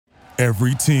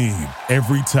Every team,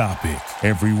 every topic,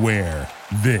 everywhere.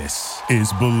 This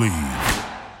is Believe.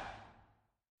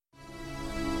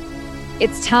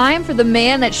 It's time for the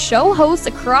man that show hosts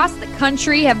across the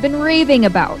country have been raving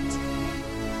about.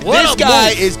 This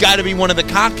guy has got to be one of the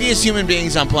cockiest human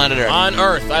beings on planet Earth. On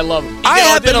Earth, I love him. I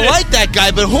happen to like that guy,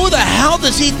 but who the hell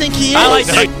does he think he is? I like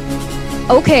that.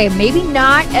 Okay, maybe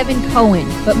not Evan Cohen,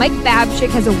 but Mike Babchick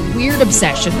has a weird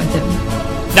obsession with him.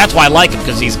 That's why I like him,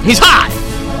 because he's hot.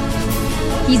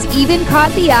 He's even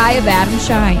caught the eye of Adam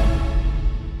Shine.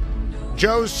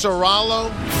 Joe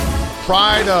Serralo,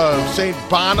 pride of St.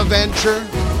 Bonaventure.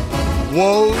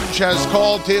 Woj has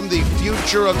called him the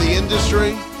future of the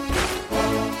industry.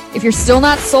 If you're still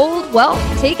not sold, well,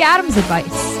 take Adam's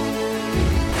advice.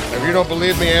 If you don't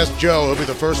believe me, ask Joe. He'll be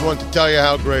the first one to tell you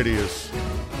how great he is.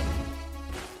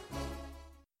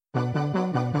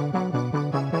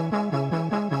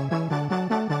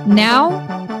 Now,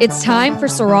 it's time for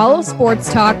Serralo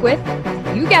Sports Talk with,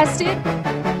 you guessed it,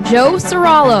 Joe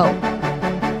Serralo.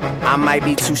 I might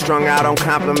be too strung out on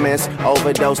compliments,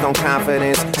 overdosed on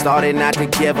confidence, started not to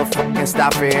give a fuck and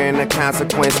stop fearing the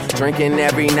consequence. Drinking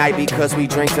every night because we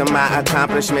drink to my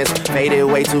accomplishments. Faded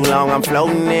way too long, I'm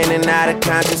floating in and out of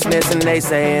consciousness, and they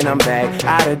saying I'm back.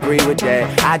 I'd agree with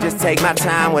that. I just take my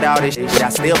time with all this shit, I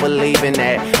still believe in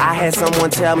that. I had someone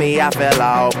tell me I fell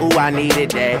off, ooh, I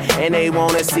needed that. And they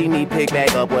wanna see me pick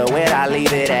back up, well, where'd I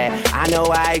leave it at? I know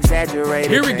I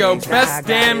exaggerated. Here we go, best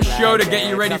damn show to get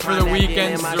you ready for the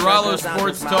weekend. Serralo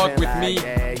Sports Talk with me,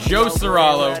 Joe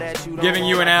Serralo, giving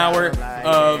you an hour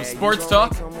of sports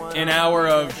talk, an hour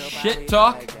of shit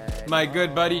talk. My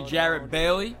good buddy Jarrett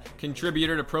Bailey,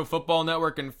 contributor to Pro Football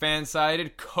Network and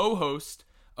Fansided, co-host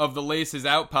of the Laces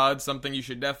Out Pod, something you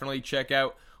should definitely check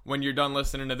out when you're done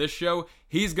listening to this show.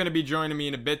 He's going to be joining me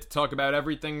in a bit to talk about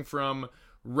everything from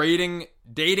rating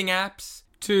dating apps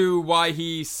to why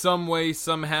he some way,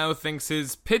 somehow thinks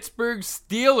his Pittsburgh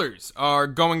Steelers are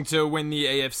going to win the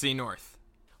AFC North.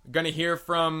 We're going to hear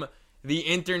from the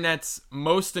internet's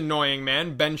most annoying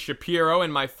man, Ben Shapiro,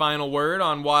 in my final word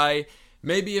on why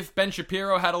maybe if Ben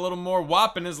Shapiro had a little more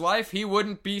WAP in his life, he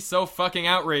wouldn't be so fucking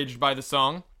outraged by the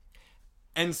song.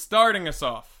 And starting us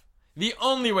off, the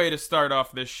only way to start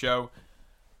off this show,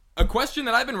 a question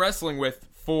that I've been wrestling with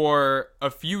for a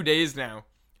few days now.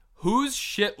 Whose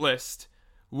shit list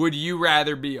would you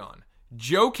rather be on?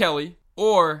 Joe Kelly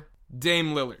or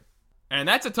Dame Lillard? And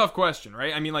that's a tough question,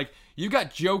 right? I mean, like, you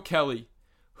got Joe Kelly,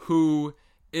 who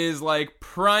is, like,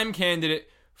 prime candidate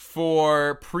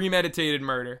for premeditated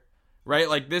murder, right?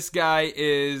 Like, this guy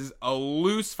is a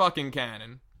loose fucking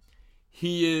cannon.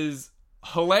 He is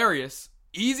hilarious,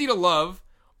 easy to love,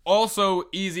 also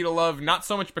easy to love not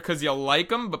so much because you like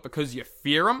him, but because you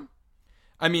fear him.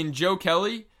 I mean, Joe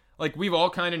Kelly, like, we've all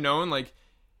kind of known, like,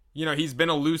 you know, he's been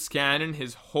a loose cannon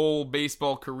his whole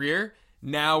baseball career.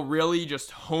 Now really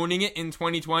just honing it in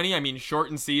 2020. I mean,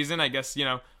 shortened season. I guess, you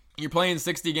know, you're playing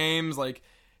 60 games. Like,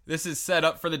 this is set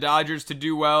up for the Dodgers to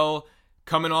do well.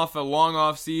 Coming off a long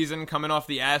off season, coming off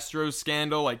the Astros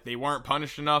scandal. Like, they weren't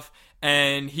punished enough.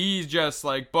 And he's just,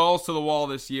 like, balls to the wall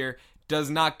this year. Does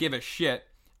not give a shit.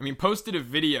 I mean, posted a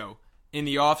video in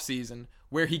the offseason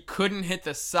where he couldn't hit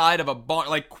the side of a barn.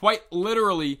 Like, quite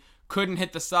literally couldn't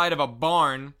hit the side of a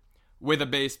barn with a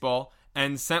baseball,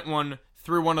 and sent one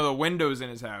through one of the windows in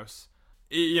his house.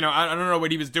 You know, I don't know what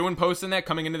he was doing posting that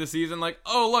coming into the season. Like,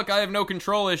 oh, look, I have no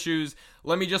control issues.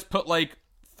 Let me just put, like,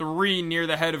 3 near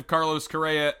the head of Carlos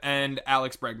Correa and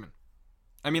Alex Bregman.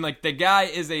 I mean, like, the guy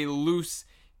is a loose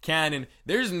cannon.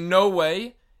 There's no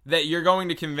way that you're going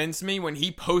to convince me when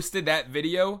he posted that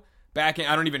video back in,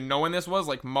 I don't even know when this was,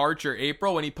 like March or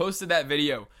April, when he posted that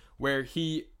video where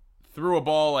he threw a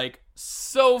ball, like,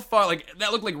 so far, like,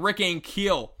 that looked like Rick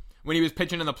Ankiel when he was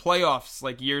pitching in the playoffs,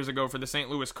 like, years ago for the St.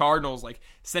 Louis Cardinals, like,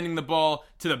 sending the ball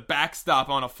to the backstop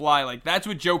on a fly. Like, that's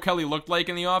what Joe Kelly looked like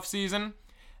in the offseason,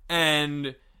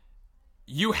 and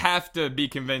you have to be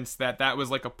convinced that that was,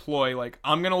 like, a ploy. Like,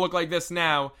 I'm gonna look like this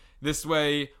now, this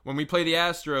way, when we play the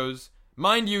Astros,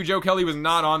 mind you, Joe Kelly was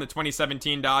not on the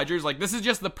 2017 Dodgers. Like, this is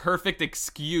just the perfect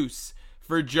excuse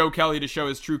for Joe Kelly to show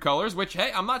his true colors, which,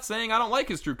 hey, I'm not saying I don't like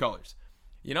his true colors.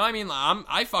 You know, I mean,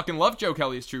 I fucking love Joe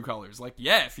Kelly's true colors. Like,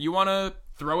 yeah, if you want to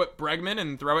throw at Bregman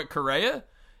and throw at Correa,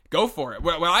 go for it.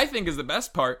 What I think is the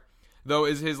best part, though,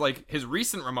 is his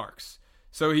recent remarks.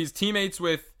 So he's teammates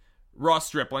with Ross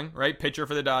Stripling, right? Pitcher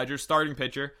for the Dodgers, starting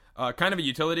pitcher. Kind of a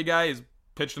utility guy. He's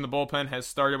pitched in the bullpen, has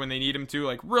started when they need him to.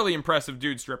 Like, really impressive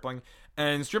dude, Stripling.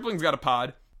 And Stripling's got a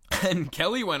pod. And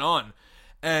Kelly went on.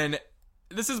 And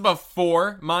this is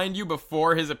before, mind you,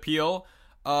 before his appeal,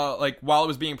 like, while it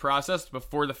was being processed,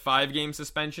 before the 5-game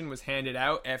suspension was handed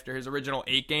out after his original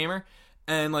 8-gamer.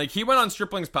 And, like, he went on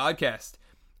Stripling's podcast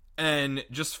and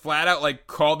just flat out, like,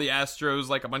 called the Astros,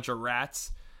 like, a bunch of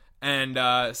rats and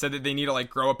said that they need to, like,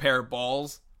 grow a pair of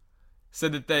balls.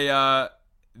 Said that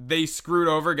they screwed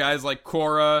over guys like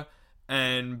Cora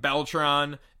and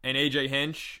Beltran and AJ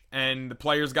Hinch, and the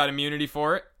players got immunity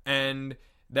for it, and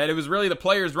that it was really the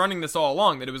players running this all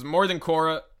along, that it was more than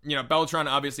Cora. You know, Beltran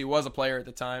obviously was a player at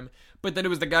the time, but that it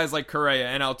was the guys like Correa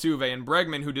and Altuve and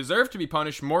Bregman who deserved to be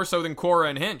punished more so than Cora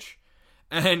and Hinch.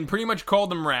 And pretty much called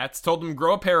them rats, told them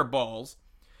grow a pair of balls,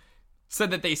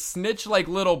 said that they snitch like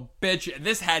little bitch.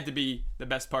 This had to be the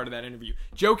best part of that interview.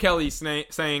 Joe Kelly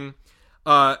saying,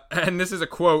 and this is a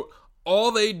quote,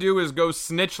 "All they do is go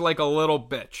snitch like a little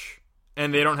bitch,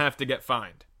 and they don't have to get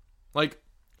fined." Like,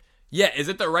 yeah, is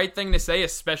it the right thing to say,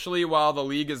 especially while the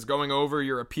league is going over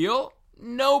your appeal?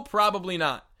 No, probably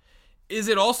not. Is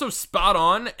it also spot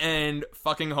on and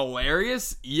fucking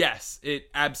hilarious? Yes, it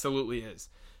absolutely is.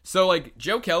 So, like,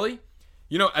 Joe Kelly,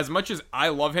 you know, as much as I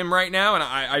love him right now, and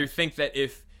I think that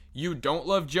if you don't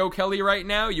love Joe Kelly right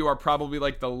now, you are probably,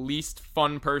 like, the least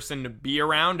fun person to be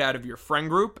around out of your friend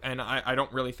group, and I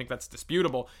don't really think that's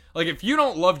disputable. Like, if you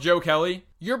don't love Joe Kelly,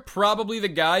 you're probably the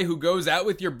guy who goes out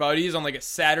with your buddies on, like, a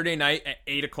Saturday night at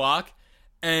 8 o'clock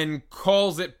and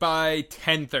calls it by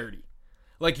 10:30.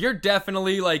 Like, you're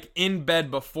definitely, like, in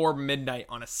bed before midnight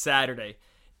on a Saturday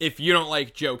if you don't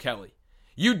like Joe Kelly.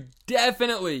 You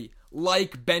definitely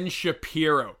like Ben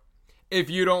Shapiro if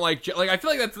you don't like I feel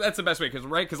like that's the best way,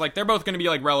 because like they're both going to be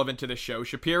like relevant to this show.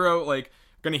 Shapiro, like,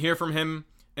 going to hear from him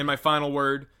in my final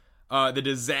word. The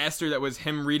disaster that was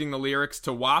him reading the lyrics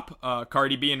to WAP,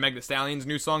 Cardi B and Meg Thee Stallion's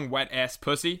new song, Wet Ass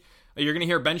Pussy. You're going to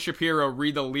hear Ben Shapiro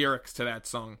read the lyrics to that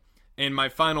song in my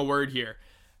final word here.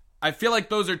 I feel like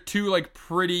those are two, like,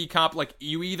 pretty like,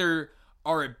 you either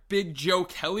are a big Joe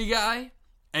Kelly guy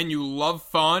and you love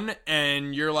fun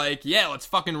and you're like, yeah, let's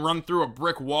fucking run through a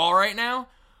brick wall right now,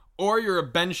 or you're a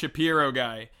Ben Shapiro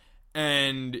guy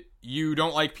and you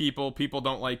don't like people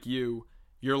don't like you,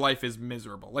 your life is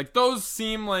miserable. Like, those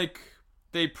seem like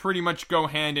they pretty much go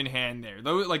hand in hand there.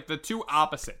 Those, like, the two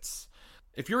opposites.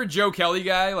 If you're a Joe Kelly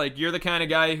guy, like, you're the kind of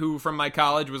guy who from my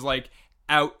college was, like,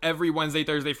 out every Wednesday,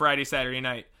 Thursday, Friday, Saturday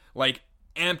night, like,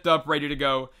 amped up, ready to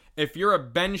go. If you're a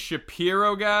Ben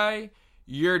Shapiro guy,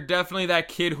 you're definitely that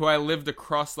kid who I lived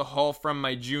across the hall from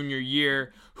my junior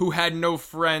year, who had no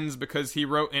friends because he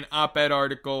wrote an op-ed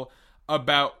article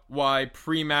about why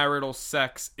premarital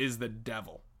sex is the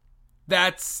devil.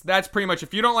 That's pretty much,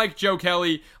 if you don't like Joe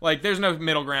Kelly, like, there's no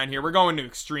middle ground here. We're going to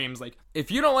extremes. Like,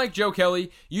 if you don't like Joe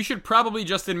Kelly, you should probably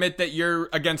just admit that you're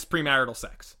against premarital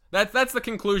sex. That's the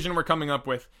conclusion we're coming up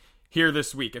with here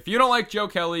this week. If you don't like Joe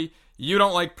Kelly, you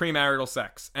don't like premarital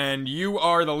sex, and you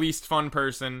are the least fun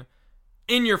person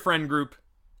in your friend group,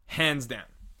 hands down.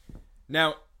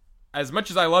 Now, as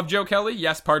much as I love Joe Kelly,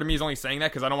 yes, part of me is only saying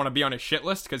that because I don't want to be on his shit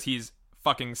list because he's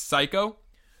fucking psycho,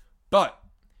 but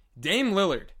Dame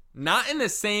Lillard, not in the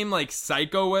same, like,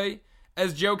 psycho way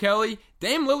as Joe Kelly.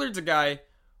 Dame Lillard's a guy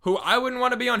who I wouldn't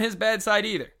want to be on his bad side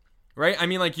either, right? I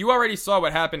mean, like, you already saw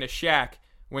what happened to Shaq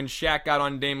when Shaq got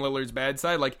on Dame Lillard's bad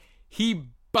side. Like, he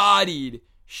bodied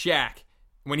Shaq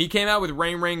when he came out with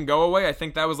Rain Rain Go Away. I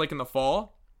think that was, like, in the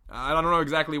fall. I don't know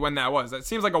exactly when that was. That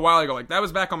seems like a while ago. Like, that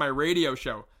was back on my radio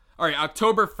show. All right,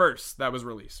 October 1st that was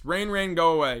released. Rain Rain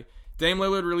Go Away. Dame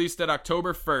Lillard released it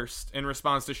October 1st in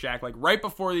response to Shaq, like, right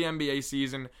before the NBA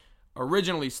season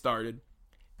originally started.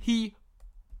 He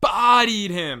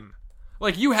bodied him.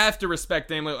 Like, you have to respect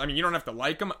Dame Lillard. I mean, you don't have to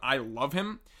like him. I love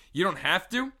him. You don't have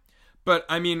to. But,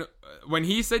 I mean, when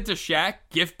he said to Shaq,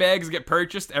 gift bags get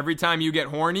purchased every time you get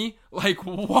horny, like,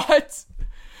 what?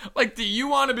 Like, do you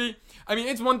want to be... I mean,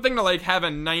 it's one thing to, like, have a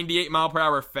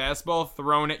 98-mile-per-hour fastball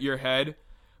thrown at your head,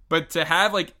 but to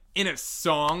have, like, in a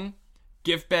song,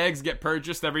 gift bags get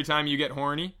purchased every time you get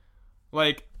horny,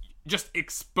 like, just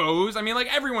expose. I mean,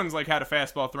 like, everyone's, like, had a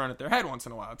fastball thrown at their head once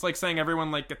in a while. It's like saying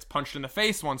everyone, like, gets punched in the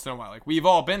face once in a while. Like, we've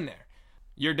all been there.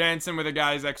 You're dancing with a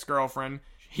guy's ex-girlfriend.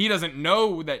 He doesn't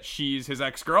know that she's his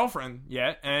ex-girlfriend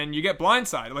yet, and you get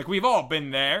blindsided. Like, we've all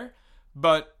been there,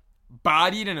 but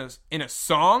bodied in a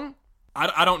song?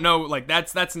 I don't know, like,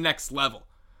 that's next level.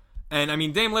 And, I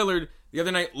mean, Dame Lillard, the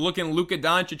other night, looking Luka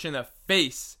Doncic in the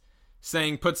face,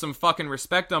 saying, put some fucking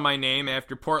respect on my name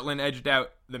after Portland edged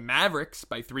out the Mavericks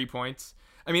by 3 points.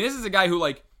 I mean, this is a guy who,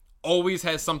 like, always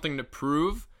has something to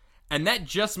prove, and that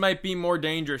just might be more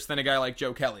dangerous than a guy like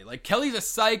Joe Kelly. Like, Kelly's a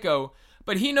psycho,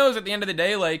 but he knows at the end of the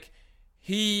day, like,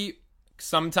 he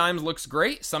sometimes looks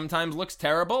great, sometimes looks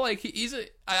terrible. Like,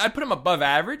 I'd put him above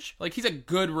average. Like, he's a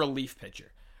good relief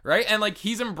pitcher. Right? And, like,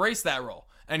 he's embraced that role.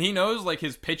 And he knows, like,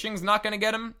 his pitching's not going to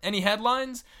get him any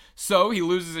headlines. So he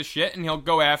loses his shit and he'll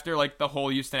go after like the whole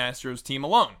Houston Astros team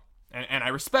alone. And I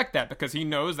respect that because he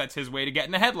knows that's his way to get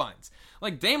in the headlines.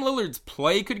 Like Dame Lillard's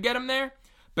play could get him there,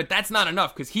 but that's not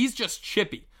enough because he's just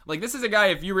chippy. Like this is a guy,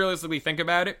 if you realistically think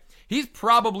about it, he's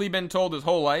probably been told his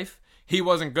whole life he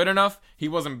wasn't good enough, he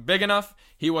wasn't big enough,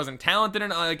 he wasn't talented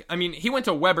enough. Like, I mean, he went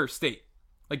to Weber State.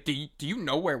 Like, do you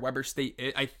know where Weber State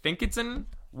is? I think it's in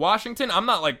Washington. I'm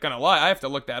not like gonna lie. I have to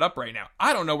look that up right now.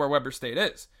 I don't know where Weber State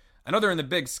is. I know they're in the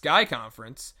Big Sky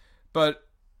Conference, but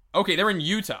okay, they're in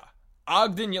Utah.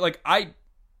 Ogden,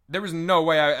 there was no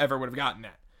way I ever would have gotten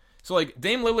that. So like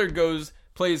Dame Lillard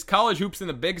plays college hoops in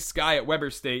the Big Sky at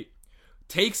Weber State,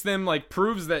 takes them, like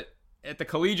proves that at the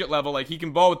collegiate level, like he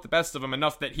can ball with the best of them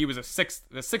enough that he was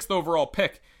the sixth overall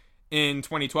pick in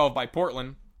 2012 by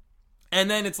Portland. And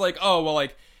then it's like, oh, well,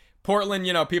 like Portland,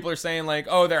 people are saying like,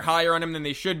 oh, they're higher on him than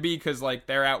they should be because like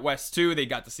they're out west too. They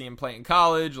got to see him play in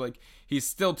college. Like he's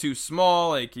still too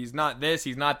small. Like he's not this,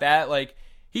 he's not that. Like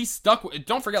he's stuck.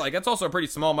 Don't forget, like that's also a pretty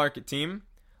small market team.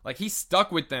 Like he's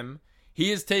stuck with them. He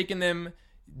has taken them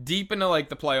deep into like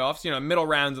the playoffs, middle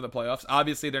rounds of the playoffs.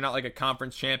 Obviously, they're not like a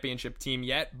conference championship team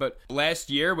yet, but last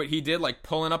year, what he did, like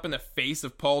pulling up in the face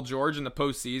of Paul George in the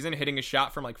postseason, hitting a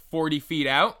shot from like 40 feet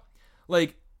out,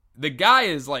 like the guy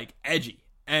is like edgy,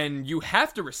 and you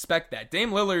have to respect that.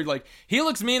 Dame Lillard, like he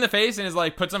looks me in the face and is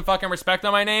like, put some fucking respect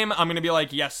on my name. I'm gonna be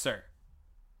like, yes, sir,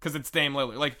 because it's Dame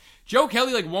Lillard. Like Joe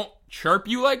Kelly, like won't chirp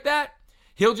you like that.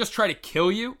 He'll just try to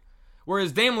kill you.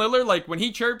 Whereas Dame Lillard, like, when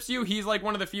he chirps you, he's, like,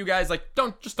 one of the few guys, like,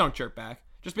 don't chirp back.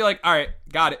 Just be like, all right,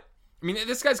 got it. I mean,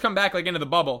 this guy's come back, like, into the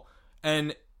bubble,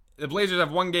 and the Blazers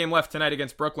have one game left tonight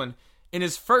against Brooklyn. In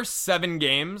his first 7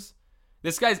 games,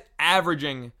 this guy's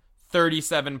averaging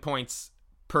 37 points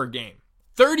per game.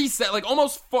 37, like,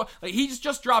 almost 4. Like, he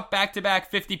just dropped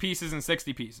back-to-back 50 pieces and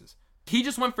 60 pieces. He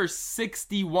just went for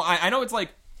 61. I know it's,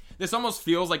 like, this almost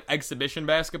feels like exhibition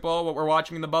basketball, what we're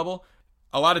watching in the bubble.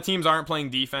 A lot of teams aren't playing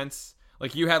defense.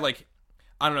 Like, you had, like,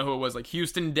 I don't know who it was, like,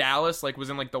 Houston, Dallas, like, was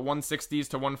in, like, the 160s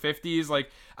to 150s. Like,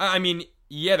 I mean,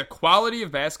 yeah, the quality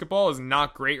of basketball is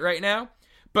not great right now.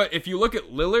 But if you look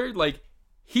at Lillard, like,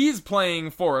 he's playing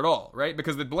for it all, right?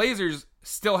 Because the Blazers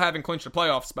still haven't clinched a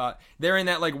playoff spot. They're in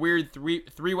that, like, weird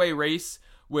three-way race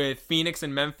with Phoenix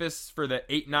and Memphis for the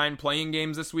 8-9 playing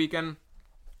games this weekend.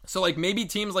 So, like, maybe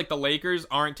teams like the Lakers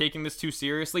aren't taking this too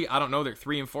seriously. I don't know. They're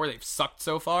 3-4. They've sucked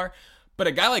so far. But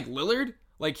a guy like Lillard,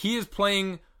 like, he is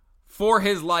playing for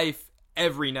his life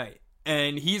every night.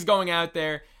 And he's going out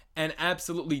there and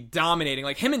absolutely dominating.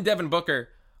 Like, him and Devin Booker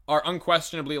are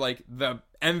unquestionably, like, the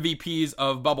MVPs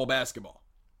of bubble basketball.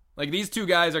 Like, these two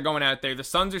guys are going out there. The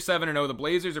Suns are 7-0. The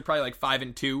Blazers are probably, like,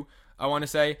 5-2, I want to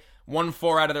say.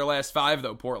 1-4 out of their last 5,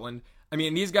 though, Portland. I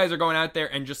mean, these guys are going out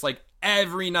there and just, like,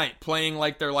 every night playing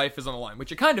like their life is on the line,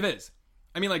 which it kind of is.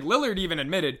 I mean, like, Lillard even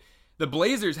admitted the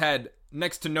Blazers had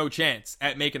next to no chance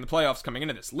at making the playoffs coming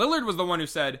into this. Lillard was the one who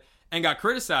said, and got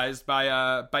criticized by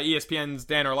ESPN's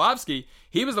Dan Orlovsky,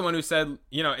 he was the one who said,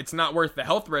 it's not worth the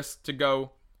health risk to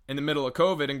go in the middle of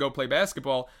COVID and go play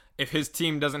basketball if his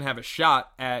team doesn't have a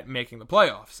shot at making the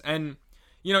playoffs. And,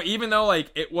 even though,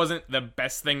 like, it wasn't the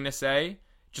best thing to say,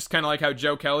 just kind of like how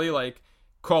Joe Kelly, like,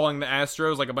 calling the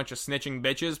Astros like a bunch of snitching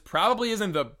bitches probably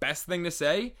isn't the best thing to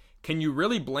say. Can you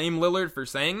really blame Lillard for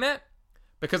saying that?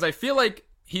 Because I feel like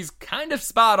he's kind of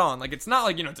spot on. Like, it's not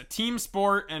like, it's a team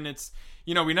sport and it's,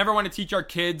 we never want to teach our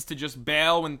kids to just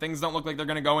bail when things don't look like they're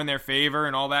going to go in their favor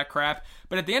and all that crap.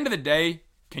 But at the end of the day,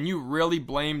 can you really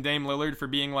blame Dame Lillard for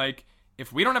being like,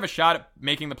 if we don't have a shot at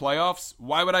making the playoffs,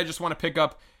 why would I just want to pick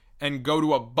up and go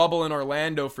to a bubble in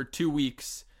Orlando for 2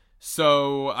 weeks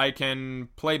so I can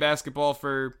play basketball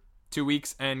for 2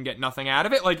 weeks and get nothing out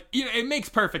of it? Like, it makes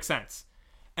perfect sense.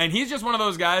 And he's just one of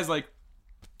those guys, like,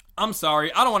 I'm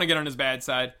sorry, I don't want to get on his bad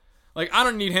side. Like, I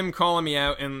don't need him calling me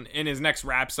out in his next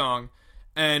rap song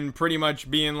and pretty much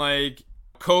being like,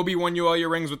 Kobe won you all your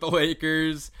rings with the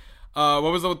Lakers. What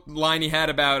was the line he had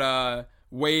about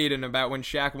Wade and about when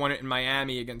Shaq won it in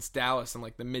Miami against Dallas in,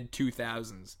 like, the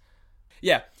mid-2000s?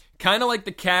 Yeah, kind of like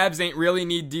the Cavs ain't really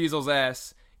need Diesel's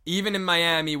ass. Even in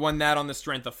Miami, won that on the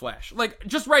strength of Flash. Like,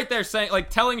 just right there saying, like,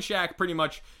 telling Shaq pretty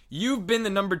much, you've been the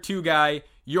number 2 guy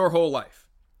your whole life.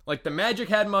 Like, the Magic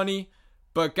had money,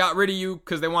 but got rid of you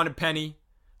because they wanted Penny.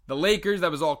 The Lakers,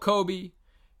 that was all Kobe.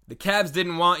 The Cavs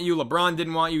didn't want you. LeBron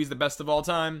didn't want you. He's the best of all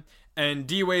time. And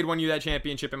D-Wade won you that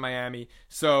championship in Miami.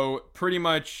 So, pretty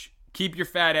much, keep your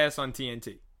fat ass on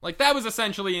TNT. Like, that was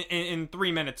essentially, in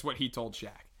 3 minutes, what he told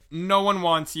Shaq. No one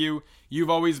wants you. You've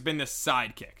always been the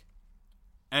sidekick.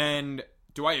 And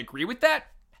do I agree with that?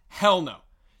 Hell no.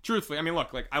 Truthfully, I mean,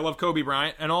 look, like, I love Kobe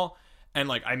Bryant and all, and,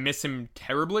 like, I miss him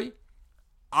terribly.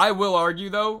 I will argue,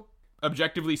 though,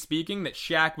 objectively speaking, that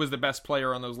Shaq was the best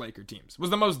player on those Laker teams. Was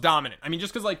the most dominant. I mean,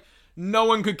 just because, like, no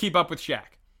one could keep up with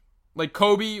Shaq. Like,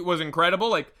 Kobe was incredible,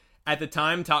 like, at the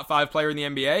time, top 5 player in the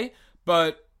NBA.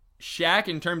 But Shaq,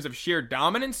 in terms of sheer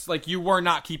dominance, like, you were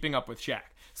not keeping up with Shaq.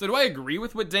 So do I agree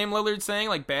with what Dame Lillard's saying,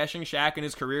 like bashing Shaq in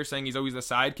his career, saying he's always the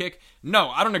sidekick? No,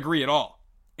 I don't agree at all.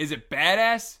 Is it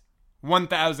badass?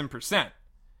 1,000%.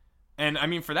 And, I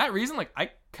mean, for that reason, like,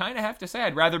 I kind of have to say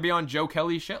I'd rather be on Joe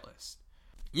Kelly's shit list.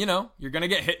 You know, you're going to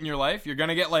get hit in your life. You're going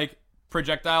to get, like,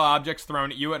 projectile objects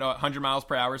thrown at you at 100 miles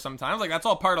per hour sometimes. Like, that's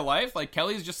all part of life. Like,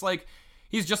 Kelly's just, like,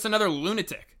 he's just another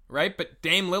lunatic, right? But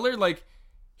Dame Lillard, like,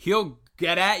 he'll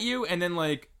get at you, and then,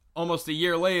 like, almost a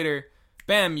year later,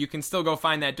 bam, you can still go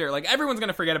find that dirt. Like, everyone's going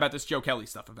to forget about this Joe Kelly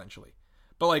stuff eventually.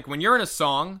 But, like, when you're in a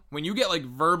song, when you get, like,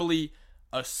 verbally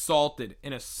assaulted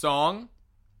in a song,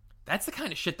 that's the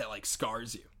kind of shit that, like,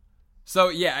 scars you. So,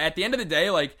 yeah, at the end of the day,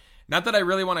 like, not that I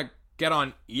really want to get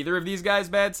on either of these guys'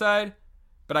 bad side,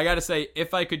 but I got to say,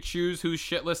 if I could choose whose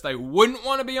shit list I wouldn't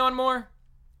want to be on more,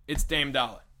 it's Dame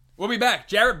Dollar. We'll be back.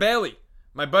 Jarrett Bailey,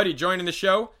 my buddy, joining the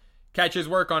show. Catch his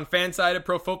work on Fansided,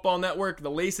 Pro Football Network,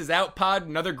 The Laces Out Pod,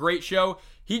 another great show.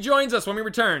 He joins us when we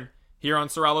return here on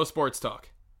Soralo Sports Talk.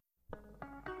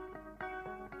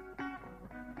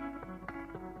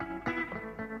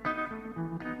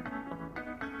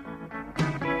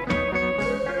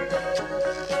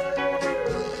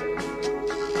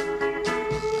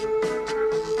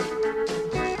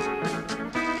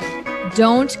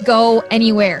 Don't go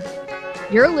anywhere.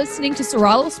 You're listening to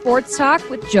Soralo Sports Talk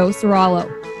with Joe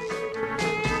Soralo.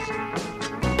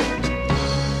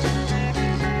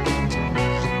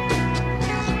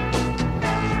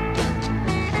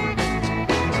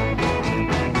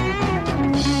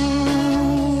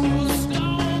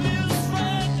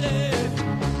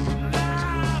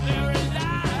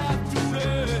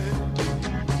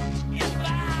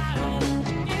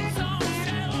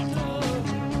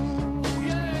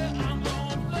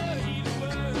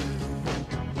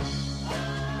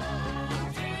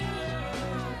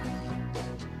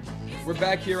 We're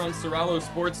back here on Soralo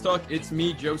Sports Talk. It's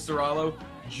me, Joe Soralo.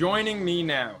 Joining me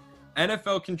now,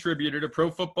 NFL contributor to Pro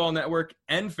Football Network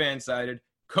and Fansided,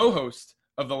 co-host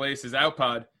of the Laces Out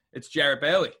Pod. It's Jarrett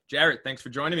Bailey. Jarrett, thanks for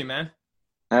joining me, man.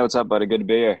 Hey, what's up, buddy? Good to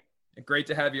be here. Great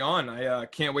to have you on. I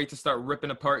can't wait to start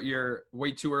ripping apart your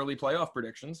way too early playoff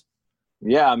predictions.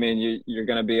 Yeah, I mean, you're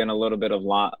going to be in a little bit of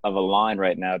a line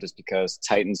right now just because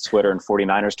Titans Twitter and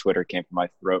 49ers Twitter came from my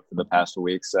throat for the past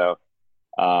week. So,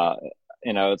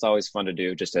 you know, it's always fun to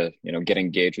do just to, you know, get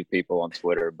engaged with people on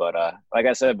Twitter. But like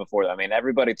I said before, I mean,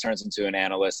 everybody turns into an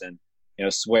analyst and, you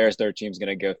know, swears their team's going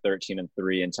to go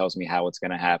 13-3 and tells me how it's going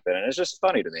to happen. And it's just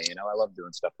funny to me. You know, I love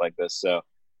doing stuff like this. So,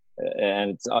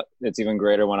 and it's even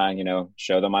greater when I, you know,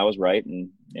 show them I was right and,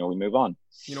 you know, we move on.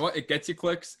 You know what? It gets you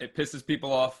clicks. It pisses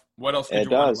people off. What else could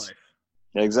you want in life?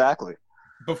 Exactly.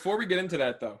 Before we get into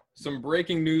that, though, some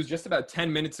breaking news just about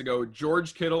 10 minutes ago.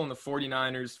 George Kittle and the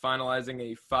 49ers finalizing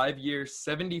a 5-year,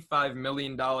 $75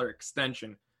 million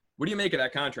extension. What do you make of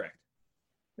that contract?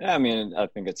 Yeah, I mean, I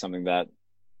think it's something that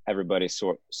everybody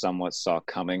somewhat saw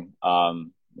coming.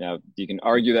 You know, you can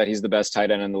argue that he's the best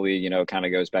tight end in the league. You know, it kind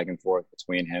of goes back and forth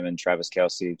between him and Travis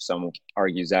Kelce. Some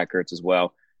argue Zach Ertz as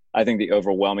well. I think the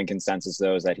overwhelming consensus,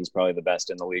 though, is that he's probably the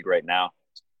best in the league right now.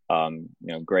 You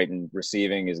know, great in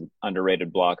receiving, is an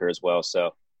underrated blocker as well.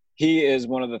 So he is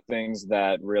one of the things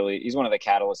that really, he's one of the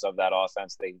catalysts of that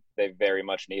offense. They very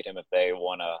much need him if they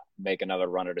want to make another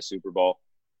run at a Super Bowl.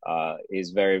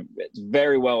 He's very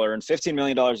well earned. $15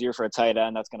 million a year for a tight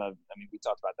end. That's going to, I mean, we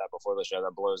talked about that before the show.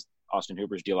 That blows Austin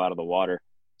Hooper's deal out of the water.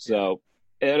 So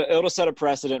it'll set a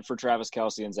precedent for Travis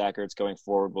Kelce and Zach Ertz going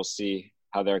forward. We'll see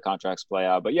how their contracts play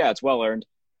out. But yeah, it's well earned.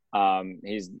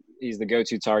 He's the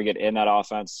go-to target in that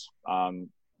offense.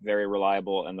 Very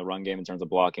reliable in the run game in terms of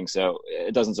blocking. So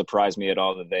it doesn't surprise me at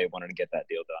all that they wanted to get that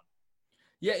deal done.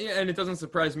 Yeah, and it doesn't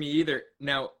surprise me either.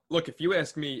 Now, look, if you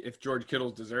ask me if George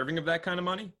Kittle's deserving of that kind of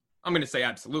money, I'm going to say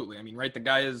absolutely. I mean, right, the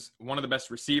guy is one of the best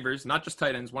receivers, not just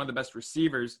tight ends, one of the best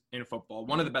receivers in football,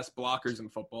 one of the best blockers in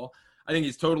football. I think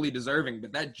he's totally deserving.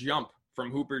 But that jump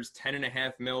from Hooper's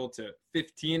 $10.5 million to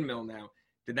 $15 million now,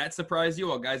 did that surprise you?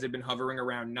 While guys have been hovering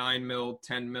around $9 million,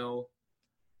 $10 million?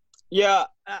 Yeah,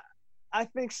 I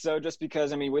think so. Just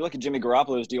because, I mean, we look at Jimmy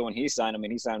Garoppolo's deal when he signed. I mean,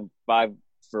 he signed 5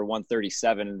 for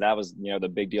 $137, and that was, you know, the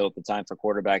big deal at the time for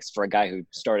quarterbacks for a guy who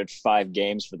started 5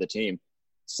 games for the team.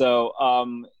 So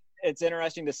it's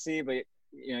interesting to see, but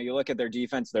you know, you look at their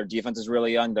defense. Their defense is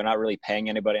really young. They're not really paying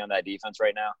anybody on that defense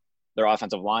right now. Their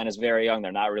offensive line is very young.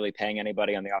 They're not really paying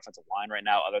anybody on the offensive line right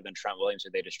now, other than Trent Williams,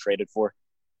 who they just traded for.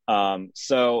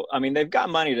 So, I mean, they've got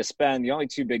money to spend. The only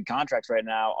two big contracts right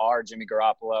now are Jimmy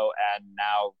Garoppolo and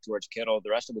now George Kittle. The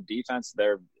rest of the defense,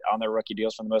 they're on their rookie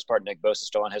deals for the most part. Nick Bosa is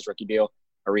still on his rookie deal.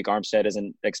 Arik Armstead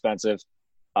isn't expensive.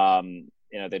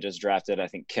 They just drafted, I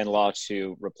think, Kinlaw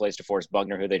to replace DeForest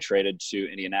Buckner, who they traded to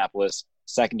Indianapolis.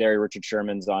 Secondary, Richard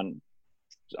Sherman's on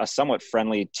a somewhat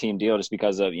friendly team deal just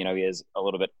because of, he is a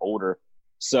little bit older.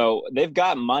 So they've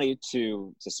got money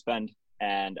to spend.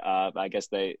 And I guess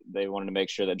they wanted to make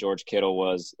sure that George Kittle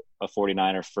was a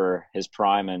 49er for his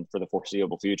prime and for the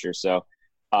foreseeable future. So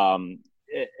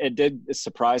it did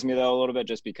surprise me, though, a little bit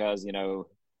just because,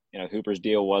 Hooper's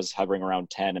deal was hovering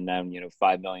around 10 and then,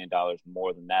 $5 million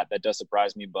more than that. That does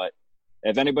surprise me. But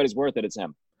if anybody's worth it, it's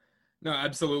him. No,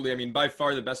 absolutely. I mean, by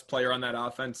far the best player on that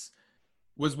offense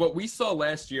was what we saw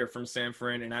last year from San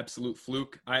Fran, an absolute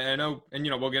fluke. I know, and,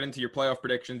 we'll get into your playoff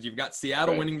predictions. You've got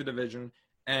Seattle winning the division.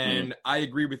 And I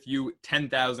agree with you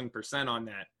 10,000% on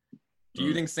that. Do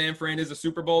you think San Fran is a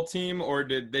Super Bowl team, or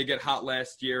did they get hot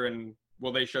last year, and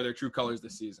will they show their true colors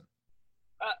this season?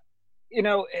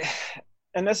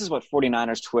 And this is what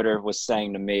 49ers Twitter was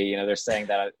saying to me. They're saying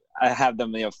that I have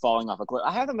them, falling off a cliff.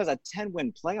 I have them as a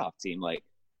 10-win playoff team. Like,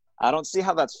 I don't see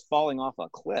how that's falling off a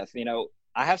cliff.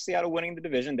 I have Seattle winning the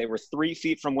division. They were 3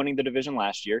 feet from winning the division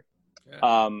last year.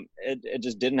 Yeah. It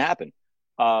just didn't happen.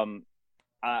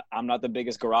 I'm not the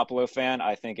biggest Garoppolo fan.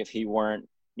 I think if he weren't,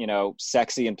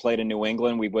 sexy and played in New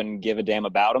England, we wouldn't give a damn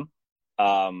about him.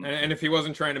 And if he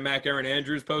wasn't trying to Mac Aaron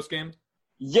Andrews post-game?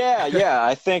 Yeah.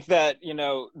 I think that,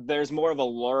 there's more of a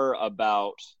lure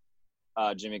about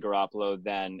Jimmy Garoppolo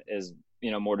than is,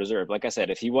 more deserved. Like I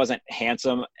said, if he wasn't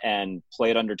handsome and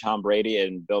played under Tom Brady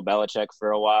and Bill Belichick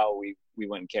for a while, we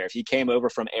wouldn't care. If he came over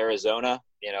from Arizona,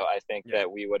 I think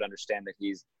that we would understand that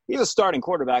he's a starting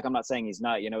quarterback. I'm not saying he's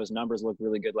not. His numbers looked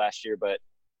really good last year, but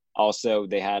also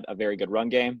they had a very good run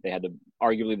game. They had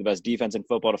arguably the best defense in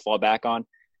football to fall back on.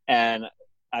 And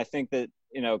I think that,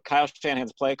 Kyle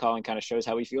Shanahan's play calling kind of shows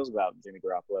how he feels about Jimmy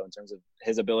Garoppolo in terms of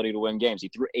his ability to win games. He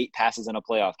threw 8 passes in a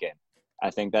playoff game. I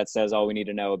think that says all we need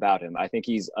to know about him. I think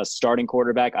he's a starting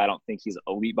quarterback. I don't think he's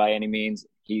elite by any means.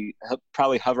 He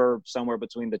probably hover somewhere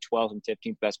between the 12th and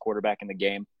 15th best quarterback in the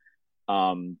game.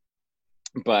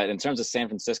 But in terms of San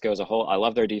Francisco as a whole, I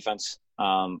love their defense.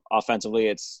 Offensively,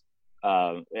 it's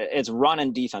run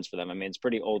and defense for them. I mean, it's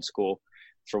pretty old school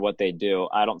for what they do.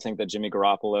 I don't think that Jimmy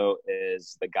Garoppolo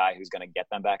is the guy who's going to get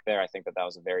them back there. I think that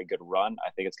was a very good run.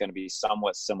 I think it's going to be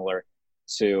somewhat similar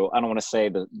to, I don't want to say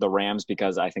the Rams,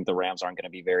 because I think the Rams aren't going to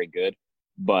be very good.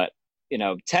 But,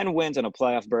 10 wins and a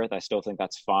playoff berth, I still think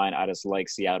that's fine. I just like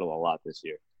Seattle a lot this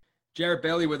year. Jarrett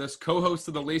Bailey with us, co-host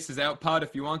of the Laces Out pod.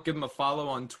 If you want, give him a follow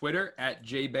on Twitter at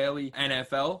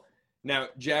JBaileyNFL. Now,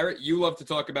 Jarrett, you love to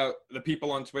talk about the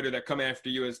people on Twitter that come after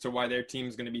you as to why their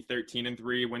team's going to be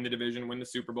 13-3, win the division, win the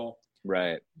Super Bowl.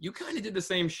 Right. You kind of did the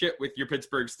same shit with your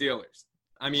Pittsburgh Steelers.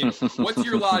 I mean, what's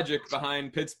your logic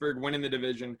behind Pittsburgh winning the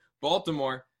division?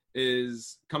 Baltimore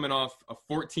is coming off a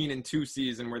 14-2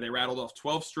 season where they rattled off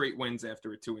 12 straight wins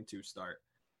after a 2-2 start.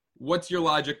 What's your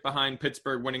logic behind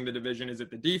Pittsburgh winning the division? Is it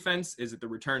the defense? Is it the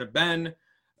return of Ben?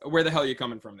 Where the hell are you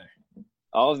coming from there?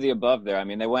 All of the above there. I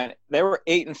mean, they were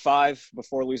 8-5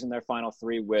 before losing their final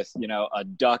 3 with, a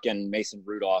duck and Mason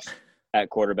Rudolph at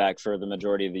quarterback for the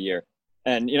majority of the year.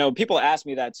 And, people ask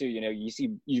me that too.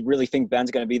 You really think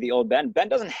Ben's going to be the old Ben? Ben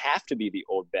doesn't have to be the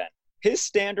old Ben. His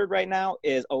standard right now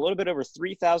is a little bit over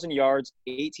 3,000 yards,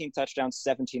 18 touchdowns,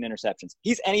 17 interceptions.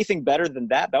 He's anything better than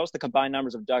that. That was the combined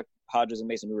numbers of Duck Hodges and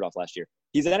Mason Rudolph last year.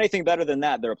 He's anything better than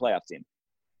that, they're a playoff team.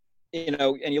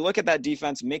 And you look at that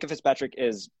defense, Minkah Fitzpatrick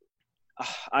is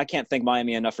I can't thank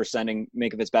Miami enough for sending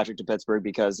Minkah Fitzpatrick to Pittsburgh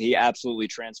because he absolutely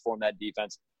transformed that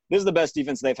defense. This is the best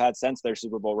defense they've had since their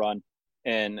Super Bowl run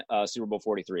in Super Bowl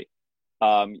 43.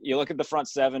 You look at the front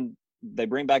 7, they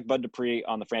bring back Bud Dupree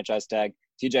on the franchise tag,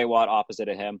 TJ Watt opposite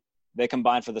of him. They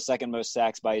combined for the second most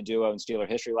sacks by a duo in Steeler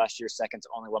history last year, second to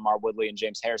only Lamar Woodley and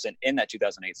James Harrison in that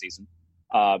 2008 season.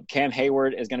 Cam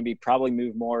Hayward is going to be probably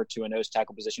moved more to a nose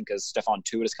tackle position because Stephon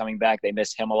Tuitt is coming back. They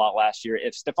missed him a lot last year.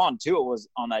 If Stephon Tuitt was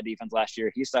on that defense last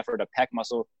year, he suffered a pec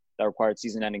muscle that required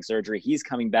season-ending surgery. He's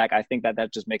coming back. I think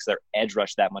that just makes their edge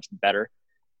rush that much better.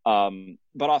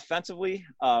 But offensively,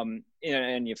 and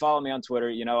you follow me on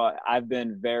Twitter, I've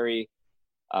been very,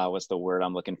 what's the word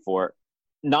I'm looking for?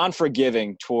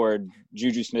 Non-forgiving toward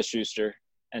Juju Smith-Schuster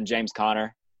and James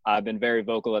Conner. I've been very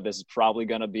vocal that this is probably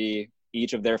going to be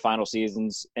each of their final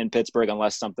seasons in Pittsburgh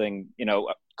unless something,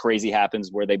 crazy happens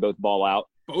where they both ball out.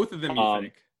 Both of them, you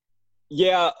think?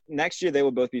 Yeah, next year they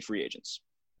will both be free agents.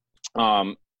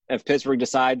 If Pittsburgh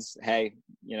decides, hey,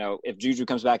 if Juju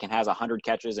comes back and has 100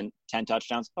 catches and 10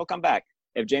 touchdowns, he'll come back.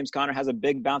 If James Conner has a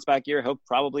big bounce back year, he'll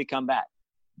probably come back.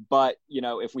 But,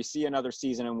 if we see another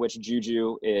season in which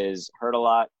Juju is hurt a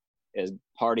lot, is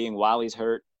partying while he's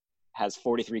hurt, has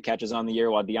 43 catches on the year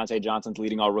while Deontay Johnson's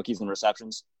leading all rookies in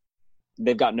receptions,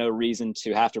 they've got no reason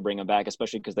to have to bring him back,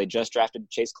 especially because they just drafted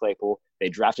Chase Claypool. They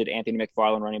drafted Anthony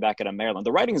McFarland, running back out of Maryland.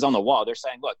 The writing's on the wall. They're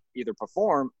saying, look, either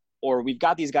perform or we've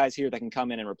got these guys here that can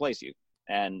come in and replace you.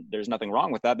 And there's nothing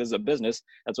wrong with that. This is a business.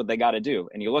 That's what they got to do.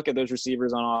 And you look at those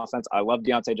receivers on offense. I love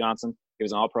Deontay Johnson. He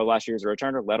was an All-Pro last year as a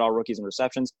returner, led all rookies in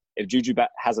receptions. If Juju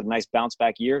has a nice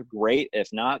bounce-back year, great. If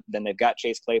not, then they've got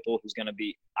Chase Claypool, who's going to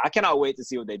be – I cannot wait to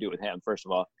see what they do with him, first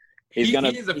of all. He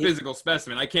is a physical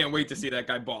specimen. I can't wait to see that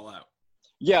guy ball out.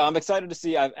 Yeah, I'm excited to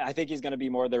see. I think he's going to be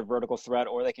more their vertical threat,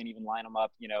 or they can even line him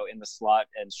up, in the slot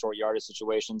and short yardage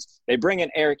situations. They bring in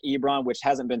Eric Ebron, which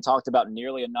hasn't been talked about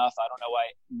nearly enough. I don't know why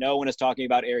no one is talking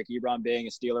about Eric Ebron being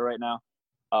a Steeler right now.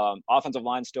 Offensive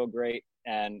line's still great,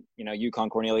 and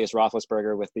UConn Cornelius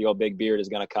Roethlisberger with the old big beard is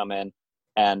going to come in.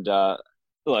 And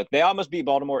look, they almost beat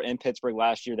Baltimore in Pittsburgh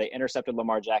last year. They intercepted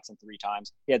Lamar Jackson 3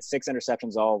 times. He had 6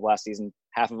 interceptions all of last season.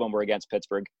 Half of them were against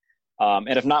Pittsburgh. And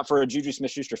if not for a Juju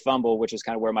Smith-Schuster fumble, which is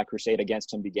kind of where my crusade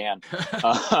against him began,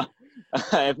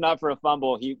 if not for a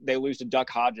fumble, they lose to Duck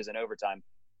Hodges in overtime.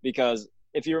 Because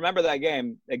if you remember that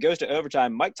game, it goes to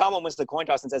overtime. Mike Tomlin wins the coin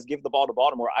toss and says, give the ball to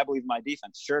Baltimore. I believe my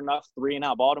defense. Sure enough,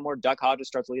 3-and-out Baltimore. Duck Hodges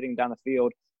starts leading down the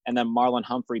field, and then Marlon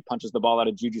Humphrey punches the ball out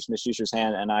of Juju Smith-Schuster's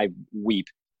hand, and I weep.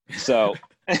 So,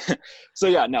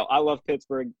 yeah, no, I love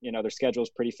Pittsburgh. Their schedule is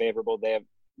pretty favorable. They have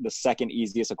the second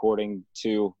easiest according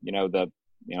to,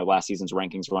 last season's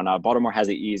rankings run out. Baltimore has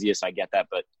the easiest. I get that,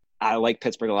 but I like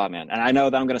Pittsburgh a lot, man. And I know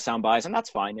that I'm going to sound biased, and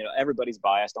that's fine. Everybody's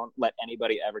biased. Don't let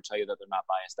anybody ever tell you that they're not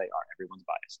biased. They are. Everyone's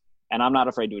biased. And I'm not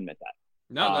afraid to admit that.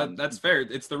 No, that's fair.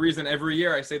 It's the reason every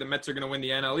year I say the Mets are going to win the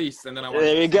NL East, and then I want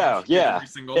there you go. Yeah, every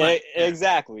single night.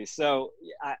 Exactly. So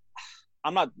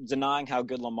I'm not denying how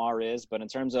good Lamar is, but in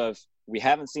terms of we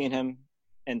haven't seen him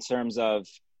in terms of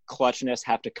clutchness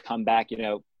have to come back,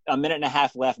 a minute and a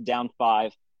half left, down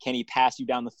 5. Can he pass you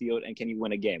down the field, and can he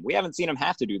win a game? We haven't seen him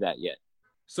have to do that yet.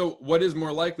 So what is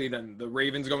more likely then, the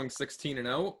Ravens going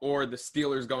 16-0 or the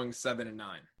Steelers going 7-9?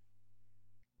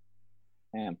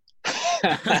 Man.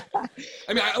 I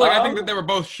mean, I think that they were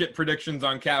both shit predictions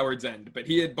on Coward's end, but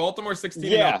he had Baltimore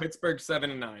 16-0, Pittsburgh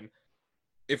 7-9.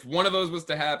 If one of those was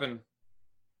to happen,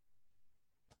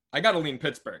 I got to lean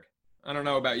Pittsburgh. I don't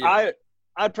know about you.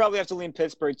 I'd probably have to lean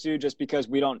Pittsburgh too, just because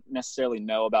we don't necessarily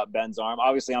know about Ben's arm.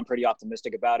 Obviously, I'm pretty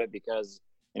optimistic about it because,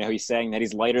 he's saying that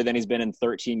he's lighter than he's been in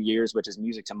 13 years, which is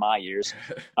music to my ears.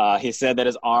 He said that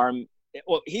his arm –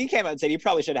 well, he came out and said he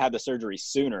probably should have had the surgery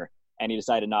sooner, and he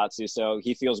decided not to. So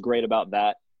he feels great about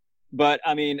that. But,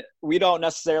 I mean, we don't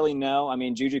necessarily know. I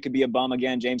mean, Juju could be a bum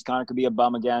again. James Conner could be a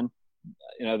bum again.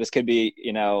 This could be,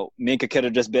 Minka could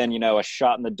have just been, a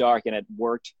shot in the dark, and it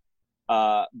worked.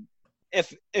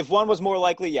 If one was more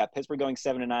likely, Pittsburgh going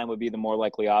 7-9 would be the more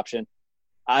likely option.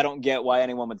 I don't get why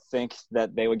anyone would think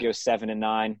that they would go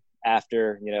 7-9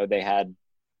 after, they had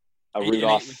a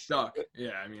Rudolph. 8-8 with Duck.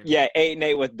 Yeah,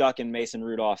 8-8 with Duck and Mason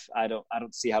Rudolph. I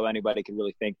don't see how anybody could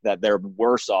really think that they're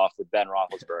worse off with Ben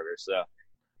Roethlisberger. So,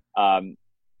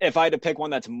 if I had to pick one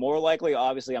that's more likely,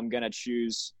 obviously I'm going to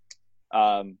choose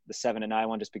the 7-9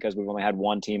 one, just because we've only had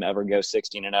one team ever go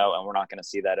 16-0, and we're not going to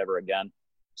see that ever again.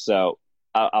 So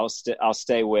I'll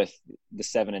stay with the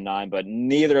 7-9, but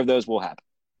neither of those will happen.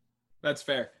 That's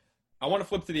fair. I want to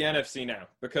flip to the NFC now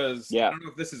because I don't know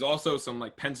if this is also some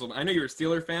like Pennsylvania. I know you're a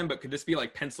Steeler fan, but could this be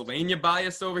like Pennsylvania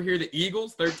bias over here? The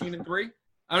Eagles, 13-3.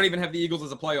 I don't even have the Eagles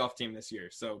as a playoff team this year,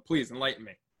 so please enlighten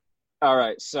me. All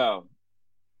right, so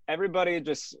everybody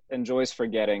just enjoys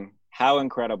forgetting how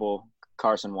incredible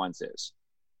Carson Wentz is,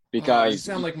 because you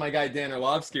sound like my guy Dan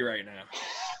Orlovsky right now.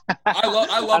 I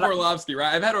love Orlovsky,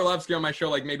 right? I've had Orlovsky on my show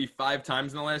like maybe 5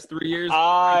 times in the last 3 years.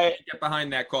 I can't get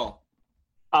behind that call.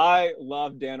 I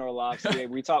love Dan Orlovsky.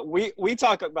 We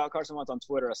talk about Carson Wentz on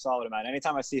Twitter a solid amount.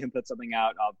 Anytime I see him put something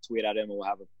out, I'll tweet at him and we'll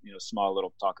have a small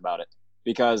little talk about it.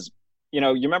 Because you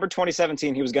remember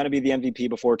 2017, he was going to be the MVP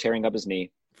before tearing up his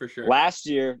knee. For sure. Last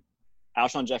year,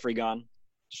 Alshon Jeffrey gone,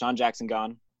 Deshaun Jackson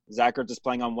gone, Zach Ertz is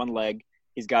playing on one leg.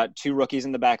 He's got 2 rookies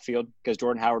in the backfield because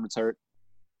Jordan Howard was hurt.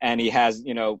 And he has,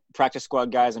 practice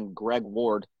squad guys and Greg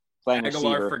Ward playing receiver.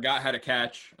 Aguilar forgot how to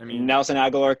catch. Nelson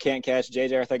Aguilar can't catch.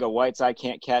 J.J. Arcega-Whiteside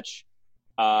can't catch.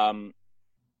 And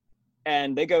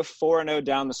they go 4-0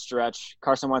 down the stretch.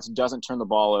 Carson Wentz doesn't turn the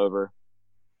ball over.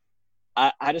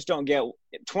 I just don't get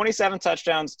 27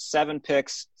 touchdowns, 7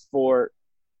 picks for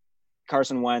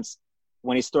Carson Wentz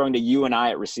when he's throwing to you and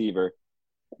I at receiver.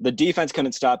 The defense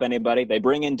couldn't stop anybody. They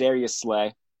bring in Darius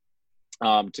Slay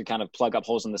to kind of plug up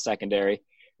holes in the secondary.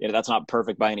 that's not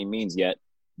perfect by any means yet.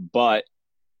 But,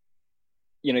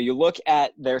 you look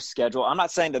at their schedule. I'm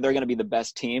not saying that they're going to be the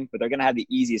best team, but they're going to have the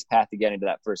easiest path to get into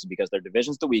that first because their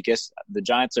division's the weakest. The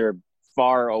Giants are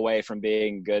far away from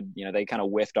being good. They kind of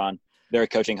whiffed on their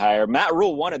coaching hire. Matt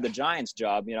Rule wanted the Giants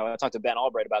job. I talked to Ben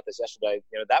Albright about this yesterday.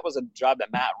 That was a job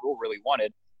that Matt Rule really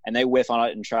wanted, and they whiff on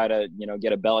it and try to,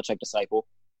 get a Belichick disciple,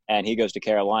 and he goes to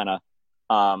Carolina.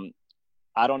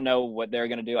 I don't know what they're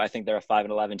going to do. I think they're a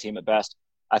 5-11 team at best.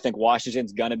 I think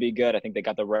Washington's going to be good. I think they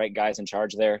got the right guys in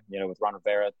charge there, with Ron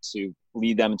Rivera to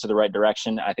lead them into the right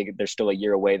direction. I think they're still a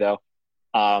year away, though.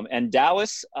 And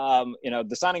Dallas,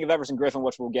 the signing of Everson Griffin,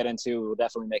 which we'll get into, will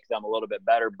definitely make them a little bit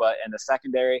better. But in the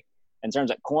secondary, in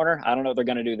terms of corner, I don't know what they're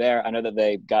going to do there. I know that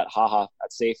they got HaHa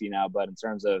at safety now, but in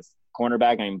terms of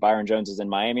cornerback, Byron Jones is in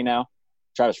Miami now.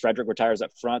 Travis Frederick retires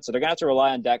up front. So they're going to have to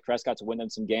rely on Dak Prescott to win them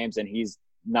some games, and he's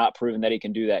not proven that he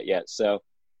can do that yet. So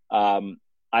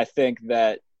I think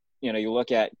that, you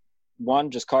look at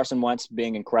one, just Carson Wentz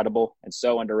being incredible and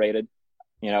so underrated.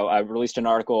 I released an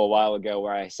article a while ago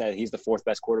where I said he's the fourth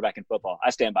best quarterback in football. I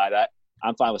stand by that.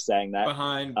 I'm fine with saying that.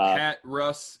 Behind Pat,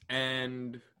 Russ,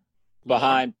 and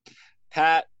behind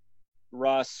Pat,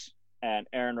 Russ, and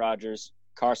Aaron Rodgers,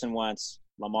 Carson Wentz,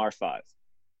 Lamar 5.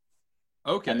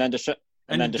 Okay. And then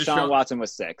Deshaun Watson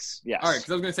was 6. Yes. All right,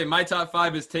 because I was going to say my top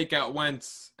 5 is take out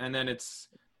Wentz, and then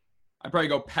I'd probably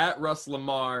go Pat, Russ,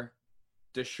 Lamar,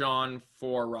 Deshaun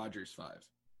 4, Rodgers 5.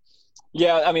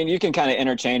 Yeah, you can kind of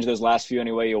interchange those last few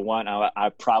any way you want. I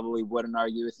probably wouldn't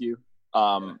argue with you.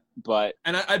 But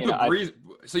and I'd put Breeze.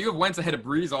 So you have Wentz ahead of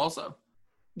Breeze also?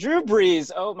 Drew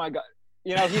Brees, oh my God.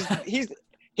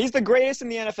 He's the greatest in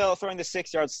the NFL throwing the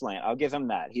 6-yard slant. I'll give him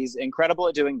that. He's incredible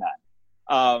at doing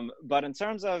that. But in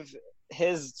terms of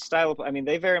his style of,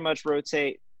 they very much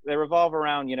rotate. They revolve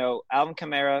around, Alvin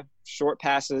Kamara, short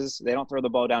passes. They don't throw the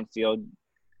ball downfield.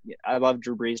 I love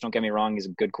Drew Brees. Don't get me wrong. He's a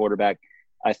good quarterback.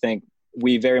 I think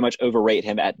we very much overrate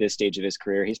him at this stage of his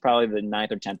career. He's probably the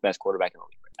 9th or 10th best quarterback in the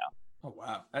league right now. Oh,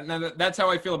 wow. And that's how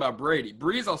I feel about Brady.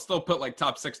 Breeze, I'll still put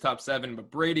top 6, top 7,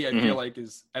 but Brady, I feel like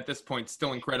is at this point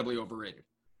still incredibly overrated.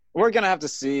 We're going to have to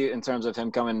see in terms of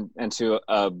him coming into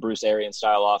a Bruce Arians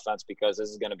style offense, because this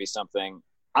is going to be something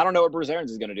 – I don't know what Bruce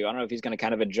Arians is going to do. I don't know if he's going to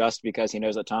kind of adjust because he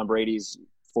knows that Tom Brady's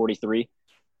 43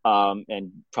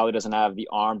 and probably doesn't have the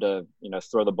arm to,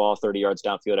 throw the ball 30 yards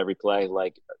downfield every play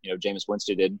like, Jameis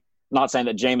Winston did. Not saying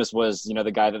that Jameis was,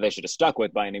 the guy that they should have stuck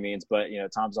with by any means, but,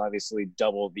 Tom's obviously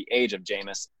double the age of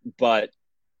Jameis. But,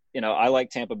 I like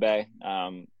Tampa Bay.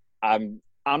 I'm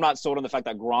not sold on the fact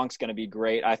that Gronk's going to be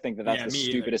great. I think that's the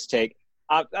stupidest take.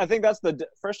 I think that's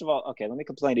first of all, okay, let me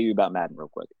complain to you about Madden real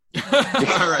quick. All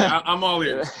right, I'm all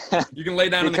ears. You can lay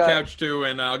down on the couch too,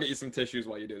 and I'll get you some tissues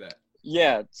while you do that.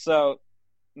 Yeah, so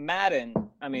Madden,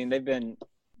 they've been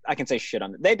 – I can say shit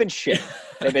on them. They've been shit.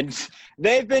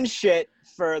 They've been shit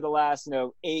for the last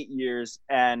 8 years,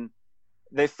 and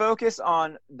they focus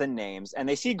on the names, and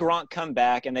they see Gronk come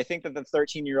back, and they think that the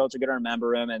 13-year-olds are going to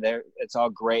remember him, and it's all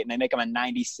great, and they make him a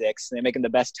 96. And they make him the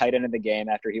best tight end in the game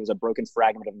after he was a broken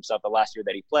fragment of himself the last year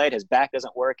that he played. His back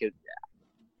doesn't work.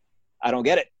 I don't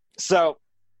get it. So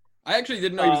I actually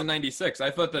didn't know he was a 96. I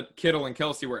thought that Kittle and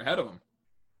Kelsey were ahead of him.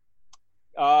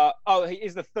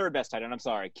 He's the third best tight end. I'm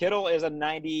sorry. Kittle is a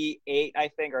 98, I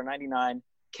think, or 99.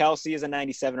 Kelsey is a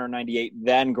 97 or 98.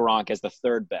 Then Gronk is the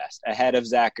third best, ahead of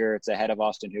Zach Ertz, ahead of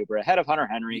Austin Hooper, ahead of Hunter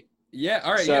Henry. Yeah,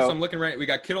 all right. So I'm looking right. We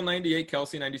got Kittle 98,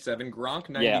 Kelsey 97, Gronk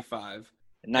 95,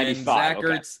 95, and Zach okay.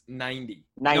 Ertz 90.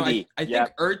 90. I think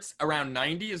Ertz around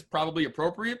 90 is probably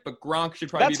appropriate, but Gronk should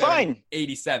probably be fine.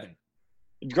 87.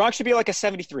 Gronk should be like a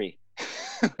 73.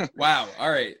 Wow. All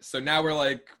right. So now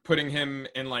we're putting him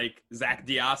in Zach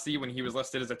Diassi when he was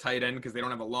listed as a tight end because they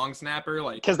don't have a long snapper.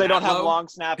 Because they don't have a long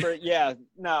snapper. Yeah.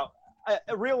 No.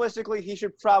 Realistically, he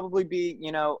should probably be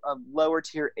a lower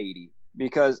tier 80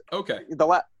 because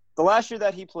the last year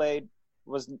that he played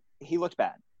he looked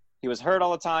bad. He was hurt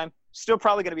all the time. Still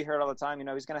probably going to be hurt all the time.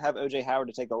 He's going to have O.J. Howard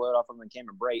to take the load off him and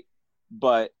Cameron Brate,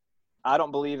 but I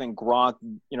don't believe in Gronk,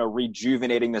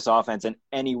 rejuvenating this offense in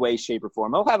any way, shape, or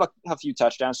form. He'll have a few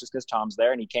touchdowns just because Tom's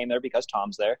there, and he came there because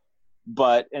Tom's there.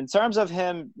 But in terms of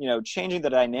him, changing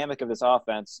the dynamic of this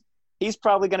offense, he's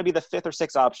probably going to be the 5th or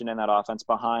 6th option in that offense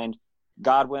behind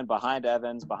Godwin, behind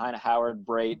Evans, behind Howard,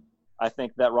 Brate. I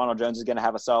think that Ronald Jones is going to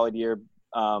have a solid year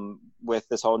with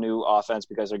this whole new offense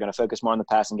because they're going to focus more on the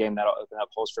passing game. That'll open up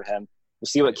holes for him. We'll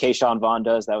see what Keyshawn Vaughn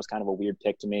does. That was kind of a weird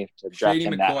pick to me to draft Shady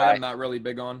him McCoy, that high. I'm not really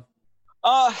big on.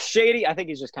 Shady, I think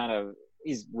he's just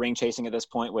he's ring chasing at this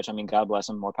point, which God bless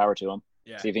him, more power to him.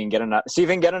 Yeah. See if he can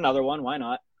get another one. Why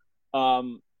not?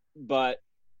 But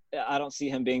I don't see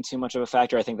him being too much of a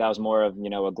factor. I think that was more of,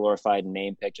 a glorified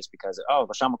name pick just because,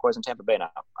 LeSean McCoy's in Tampa Bay now.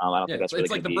 I don't think that's really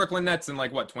it's like the Brooklyn Nets in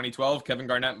 2012, Kevin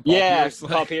Garnett and Paul Pierce.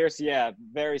 Paul Pierce,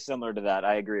 very similar to that.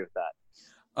 I agree with that.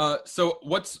 So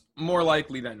what's more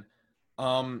likely then?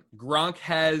 Gronk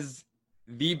has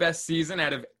the best season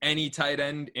out of any tight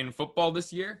end in football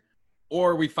this year,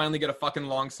 or we finally get a fucking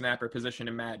long snapper position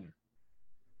in Madden?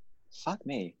 Fuck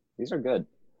me. These are good.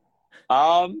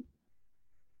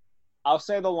 I'll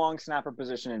say the long snapper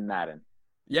position in Madden.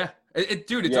 Yeah.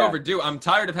 It's overdue. I'm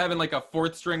tired of having a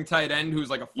fourth string tight end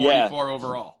who's a 44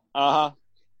 overall. Uh-huh.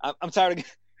 I'm tired of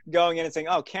going in and saying,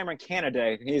 Cameron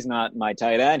Canaday, he's not my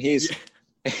tight end. He's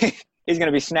he's going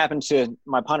to be snapping to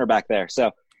my punter back there.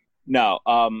 So, no.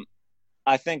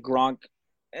 I think Gronk,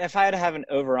 if I had to have an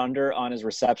over-under on his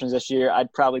receptions this year,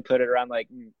 I'd probably put it around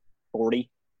 40.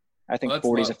 I think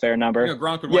 40 is a fair number.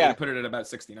 Gronk would want to put it at about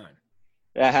 69.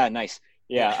 Nice.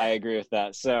 Yeah, I agree with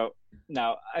that. So,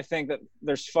 no, I think that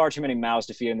there's far too many mouths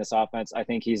to feed in this offense. I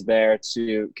think he's there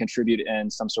to contribute in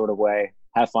some sort of way,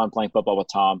 have fun playing football with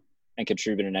Tom, and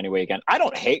contribute in any way he can. I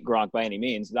don't hate Gronk by any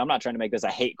means. I'm not trying to make this a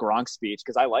hate Gronk speech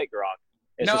because I like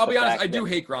Gronk. I'll be honest, I do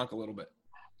hate Gronk a little bit.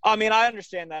 I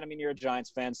understand that. You're a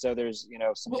Giants fan, so there's,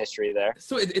 some history there.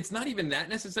 So it's not even that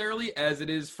necessarily, as it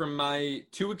is from my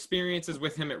 2 experiences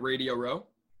with him at Radio Row.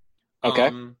 Okay.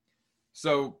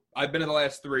 So I've been in the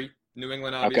last 3. New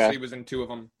England obviously was in 2 of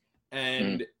them.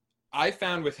 And I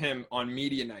found with him on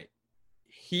media night,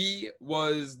 he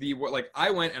was I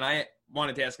went and I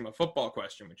wanted to ask him a football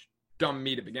question, which dumbed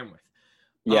me to begin with.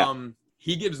 Yeah.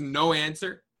 He gives no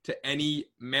answer to any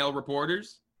male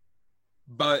reporters,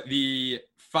 but the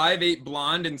 5'8"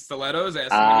 blonde in stilettos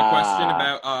asked him a question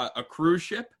about a cruise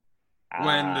ship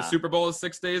when the Super Bowl is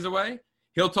 6 days away.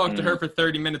 He'll talk to her for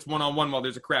 30 minutes one-on-one while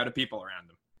there's a crowd of people around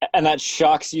him. And that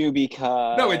shocks you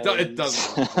because... No, it doesn't. It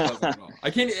doesn't at all. I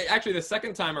can't... Actually, the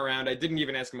second time around, I didn't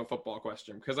even ask him a football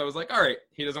question because I was like, all right,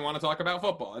 he doesn't want to talk about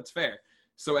football. That's fair.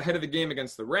 So ahead of the game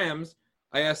against the Rams,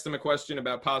 I asked him a question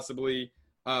about possibly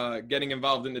getting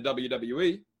involved in the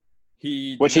WWE.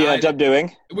 Which he ended up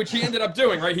doing. Which he ended up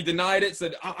doing, right? He denied it,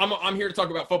 said, I'm here to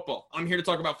talk about football. I'm here to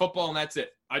talk about football, and that's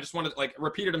it. I just wanted,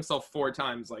 repeated himself 4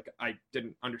 times. I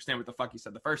didn't understand what the fuck he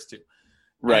said the first 2.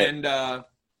 Right.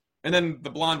 And then the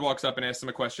blonde walks up and asks him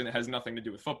a question that has nothing to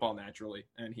do with football, naturally,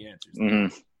 and he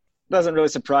answers. Doesn't really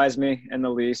surprise me in the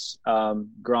least.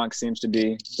 Gronk seems to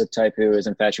be the type who is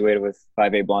infatuated with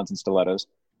 5'8" blondes and stilettos.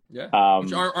 Yeah,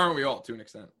 which aren't we all, to an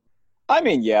extent?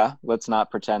 Yeah. Let's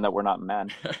not pretend that we're not men.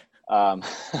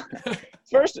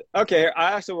 First, okay,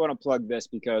 I also want to plug this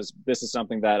because this is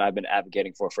something that I've been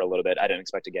advocating for a little bit. I didn't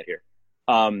expect to get here.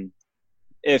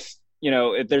 If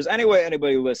there's any way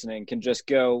anybody listening can just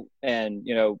go and,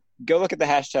 go look at the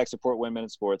hashtag support women in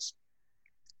sports.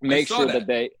 Make sure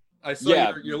that I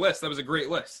saw your list. That was a great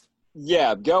list.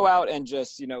 Yeah. Go out and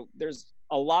just, there's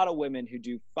a lot of women who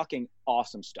do fucking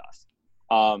awesome stuff.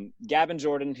 Gavin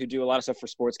Jordan, who do a lot of stuff for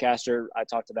Sportscaster. I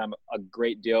talk to them a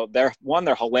great deal. They're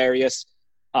hilarious.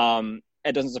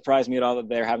 It doesn't surprise me at all that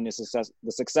they're having the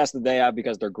success that they have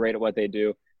because they're great at what they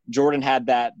do. Jordan had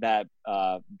that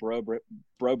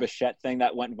bro Bichette thing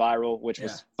that went viral, which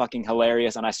was fucking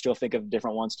hilarious, and I still think of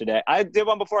different ones today. I did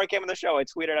one before I came on the show. I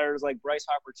tweeted out, it was like, Bryce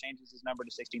Harper changes his number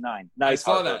to 69. Nice. I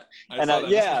saw that.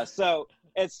 Yeah, so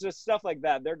it's just stuff like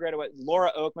that. They're great at what.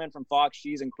 Laura Oakman from Fox,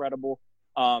 she's incredible.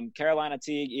 Carolina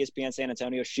Teague, ESPN San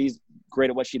Antonio, she's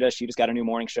great at what she does. She just got a new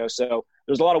morning show. So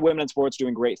there's a lot of women in sports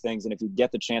doing great things, and if you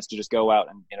get the chance to just go out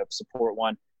and support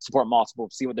one, support multiple,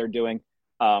 see what they're doing,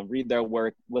 read their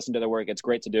work, listen to their work, it's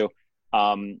great to do.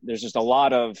 There's just a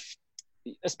lot of,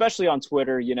 especially on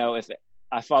Twitter, if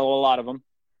I follow a lot of them.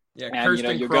 Yeah, and,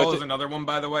 Kirsten Kroll is another one,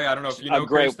 by the way. I don't know if you know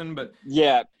Kirsten, but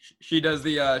yeah, she does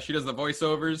the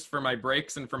voiceovers for my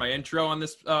breaks and for my intro on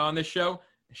this show.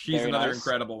 She's Very another nice.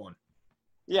 Incredible one.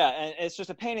 Yeah, and it's just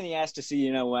a pain in the ass to see,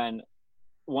 when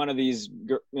one of these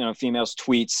females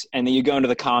tweets and then you go into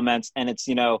the comments and it's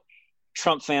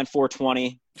Trump fan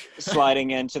 420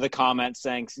 sliding into the comments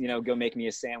saying go make me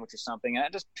a sandwich or something, and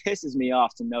it just pisses me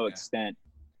off to no extent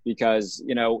because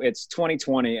it's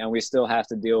 2020 and we still have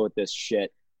to deal with this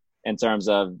shit in terms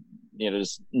of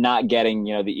just not getting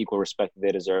the equal respect that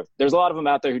they deserve. There's a lot of them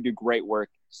out there who do great work,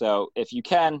 so if you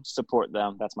can support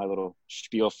them, that's my little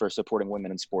spiel for supporting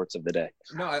women in sports of the day.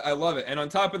 No, I love it. And on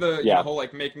top of the whole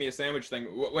make me a sandwich thing,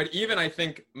 what even I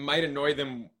think might annoy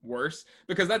them worse,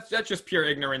 because that's just pure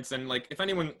ignorance, and if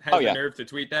anyone has the nerve to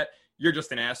tweet that, you're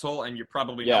just an asshole and you're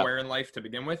probably nowhere in life to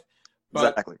begin with. But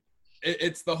exactly.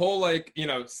 it's the whole, like, you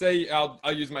know, say I'll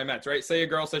use my Mets, right? Say a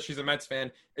girl says she's a Mets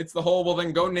fan. It's the whole, well,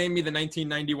 then go name me the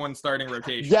 1991 starting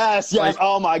rotation. Yes. Like,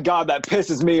 Oh my God, that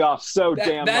pisses me off so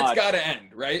damn much. That's got to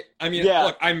end, right? I mean,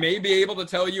 look, I may be able to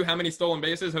tell you how many stolen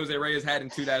bases Jose Reyes had in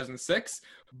 2006,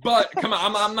 but come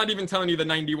on, I'm not even telling you the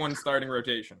 91 starting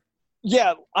rotation.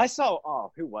 Yeah, I saw,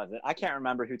 who was it? I can't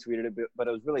remember who tweeted it, but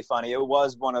it was really funny. It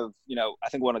was one of, you know, I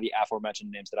think one of the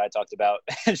aforementioned names that I talked about.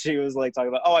 And she was like talking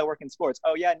about, I work in sports.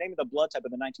 Oh, yeah, name me the blood type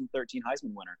of the 1913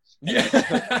 Heisman winner.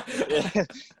 Yeah.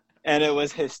 And it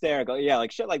was hysterical. Yeah,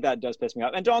 like shit like that does piss me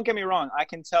off. And don't get me wrong, I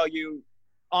can tell you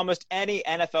almost any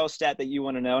NFL stat that you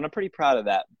want to know, and I'm pretty proud of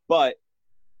that. But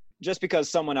just because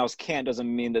someone else can't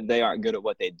doesn't mean that they aren't good at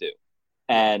what they do.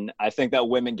 And I think that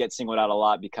women get singled out a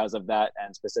lot because of that,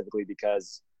 and specifically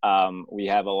because we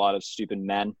have a lot of stupid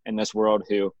men in this world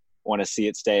who want to see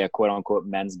it stay a quote-unquote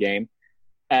men's game.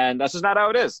 And that's just not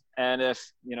how it is. And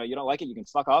if, you know, you don't like it, you can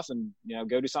fuck off and, you know,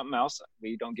 go do something else.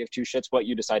 We don't give two shits what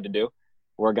you decide to do.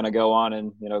 We're going to go on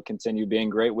and, you know, continue being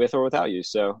great with or without you.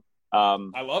 So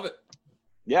I love it.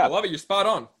 Yeah. I love it. You're spot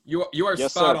on. You are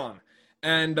Yes, spot sir. on.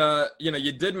 And, you know,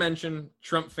 you did mention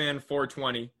Trump fan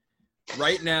 420.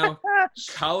 Right now,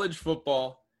 college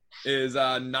football is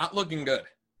not looking good.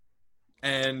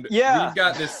 And we've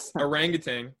got this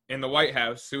orangutan in the White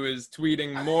House who is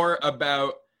tweeting more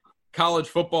about college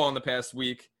football in the past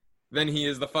week than he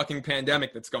is the fucking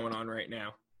pandemic that's going on right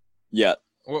now. Yeah.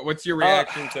 What's your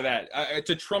reaction to that?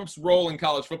 To Trump's role in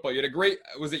college football? You had a great,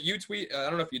 was it you tweet? I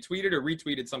don't know if you tweeted or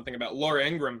retweeted something about Laura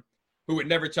Ingraham, who would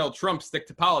never tell Trump stick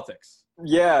to politics.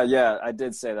 Yeah, I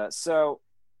did say that. So,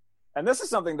 and this is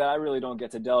something that I really don't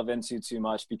get to delve into too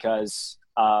much because,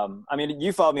 I mean,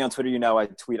 you follow me on Twitter, you know I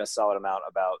tweet a solid amount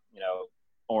about, you know,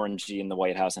 Orangey in the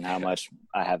White House and how much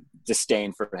I have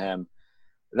disdain for him.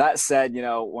 That said, you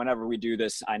know, whenever we do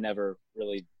this, I never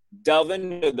really delve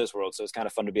into this world, so it's kind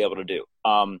of fun to be able to do.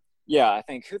 I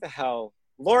think who the hell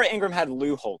 – Laura Ingraham had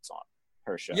Lou Holtz on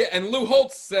her show. Yeah, and Lou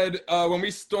Holtz said when we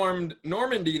stormed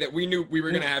Normandy that we knew we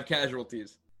were going to have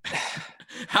casualties.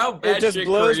 How bad It just shit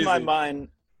blows crazy. my mind.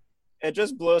 It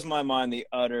just blows my mind the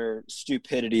utter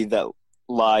stupidity that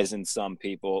lies in some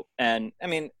people. And, I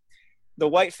mean, the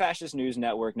white fascist news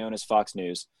network known as Fox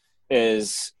News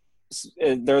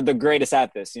they're the greatest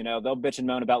at this. You know, they'll bitch and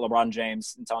moan about LeBron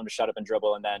James and tell him to shut up and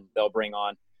dribble, and then they'll bring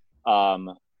on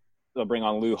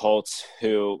Lou Holtz,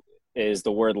 who is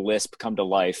the word lisp come to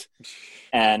life.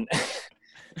 And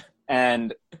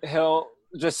he'll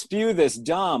just spew this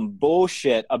dumb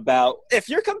bullshit about, if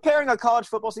you're comparing a college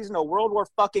football season to World War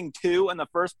fucking II in the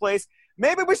first place,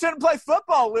 maybe we shouldn't play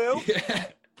football, Lou. Yeah.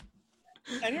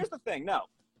 And here's the thing. No,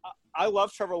 I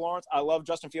love Trevor Lawrence. I love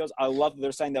Justin Fields. I love that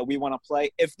they're saying that we want to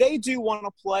play. If they do want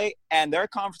to play and their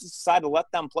conferences decide to let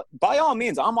them play, by all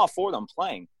means, I'm all for them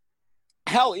playing.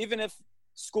 Hell, even if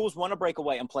schools want to break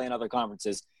away and play in other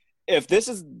conferences, if this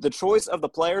is the choice of the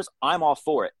players, I'm all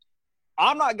for it.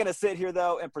 I'm not going to sit here,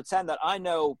 though, and pretend that I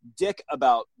know dick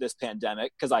about this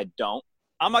pandemic, because I don't.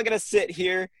 I'm not going to sit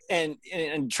here and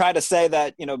try to say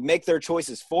that, you know, make their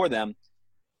choices for them.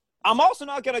 I'm also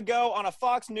not going to go on a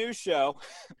Fox News show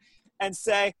and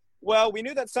say, well, we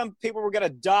knew that some people were going to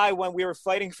die when we were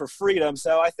fighting for freedom,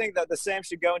 so I think that the same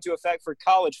should go into effect for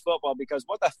college football, because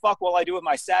what the fuck will I do with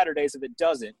my Saturdays if it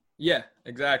doesn't? Yeah,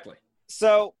 exactly.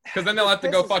 So, because then they'll have to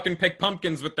go fucking pick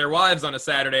pumpkins with their wives on a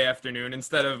Saturday afternoon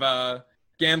instead of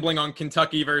gambling on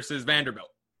Kentucky versus Vanderbilt.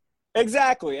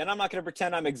 Exactly, and I'm not going to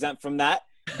pretend I'm exempt from that.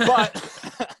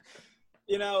 But,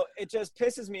 you know, it just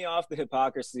pisses me off, the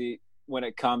hypocrisy when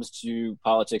it comes to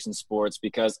politics and sports,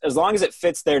 because as long as it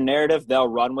fits their narrative, they'll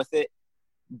run with it.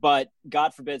 But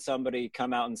God forbid somebody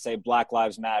come out and say Black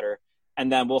Lives Matter,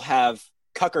 and then we'll have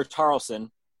Tucker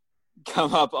Carlson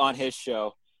come up on his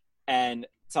show and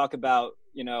talk about,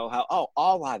 you know, how,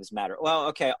 all lives matter. Well,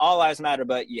 okay, all lives matter,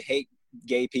 but you hate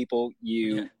gay people.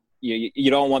 You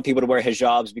don't want people to wear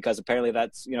hijabs because apparently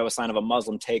that's, you know, a sign of a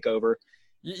Muslim takeover.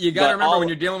 You got to remember, when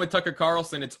you're dealing with Tucker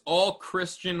Carlson, it's all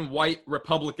Christian white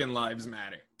Republican lives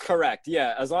matter. Correct.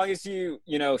 Yeah. As long as you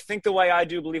know, think the way I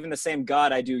do, believe in the same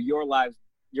God I do, your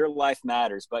life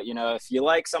matters. But, you know, if you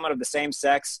like someone of the same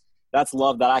sex, that's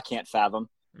love that I can't fathom.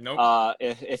 Nope.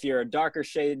 If you're a darker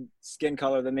shade skin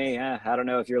color than me, I don't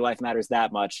know if your life matters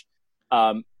that much.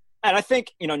 And I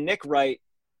think, you know, Nick Wright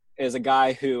is a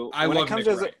guy who,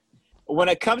 when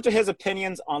it comes to his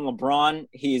opinions on LeBron,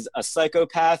 he's a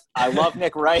psychopath. I love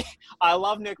Nick Wright. I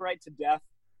love Nick Wright to death.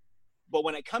 But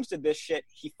when it comes to this shit,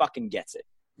 he fucking gets it.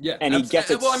 Yeah. And he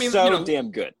gets it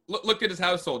damn good. Look at his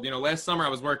household. You know, last summer I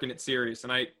was working at Sirius,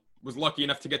 and I was lucky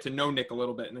enough to get to know Nick a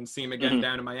little bit and then see him again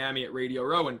down in Miami at Radio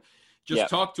Row. And, just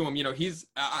talk to him. You know,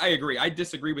 I agree. I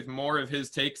disagree with more of his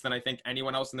takes than I think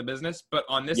anyone else in the business. But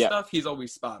on this stuff, he's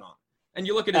always spot on. And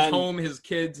you look at his home, his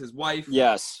kids, his wife.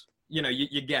 Yes. You know,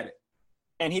 you get it.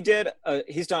 And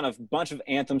he's done a bunch of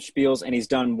anthem spiels, and he's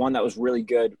done one that was really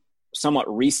good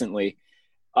somewhat recently.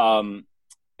 It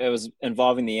was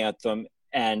involving the anthem.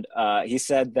 And he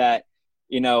said that,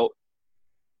 you know,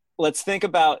 let's think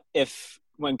about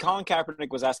when Colin Kaepernick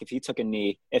was asked if he took a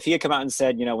knee, if he had come out and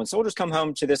said, you know, when soldiers come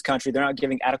home to this country, they're not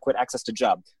giving adequate access to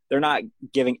jobs. They're not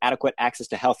giving adequate access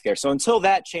to healthcare. So until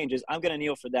that changes, I'm going to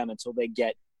kneel for them until they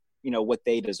get, you know, what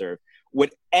they deserve.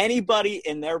 Would anybody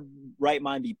in their right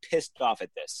mind be pissed off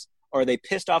at this? Or are they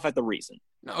pissed off at the reason?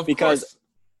 No, of course.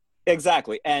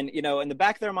 Exactly. And, you know, in the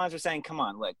back of their minds are saying, come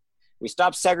on, look, we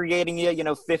stopped segregating you, you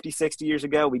know, 50, 60 years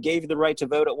ago. We gave you the right to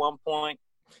vote at one point.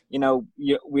 You know,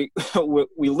 we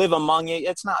live among you.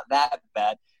 It's not that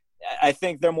bad. I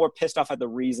think they're more pissed off at the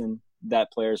reason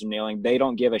that players are kneeling. They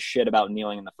don't give a shit about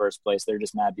kneeling in the first place. They're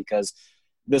just mad because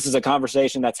this is a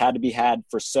conversation that's had to be had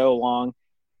for so long.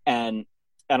 And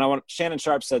Shannon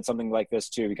Sharpe said something like this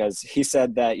too, because he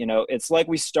said that, you know, it's like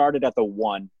we started at the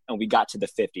 1 and we got to the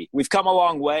 50. We've come a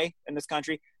long way in this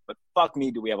country, but fuck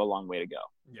me, do we have a long way to go?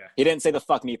 Yeah. He didn't say the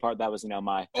fuck me part. That was, you know,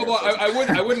 my. Oh, well,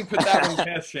 I wouldn't put that one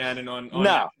past Shannon on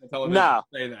national television to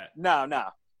say that. No.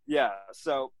 Yeah.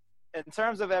 So in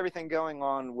terms of everything going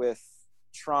on with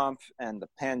Trump and the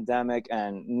pandemic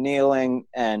and kneeling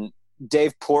and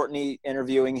Dave Portnoy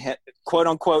interviewing him, quote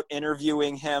unquote,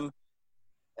 interviewing him,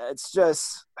 it's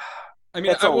just. I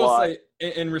mean, I will say,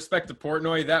 in respect to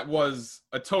Portnoy, that was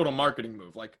a total marketing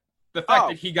move. Like, the fact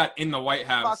that he got in the White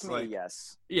House. Fuck me,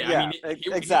 yes. Yeah, I mean, he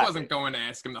wasn't going to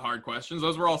ask him the hard questions.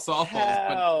 Those were all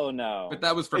softballs. No. But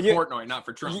that was for Portnoy, not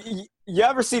for Trump. You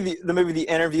ever see the movie The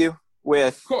Interview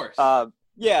with? Of course.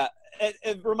 Yeah,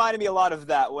 it reminded me a lot of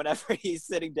that. Whenever he's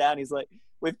sitting down, he's like,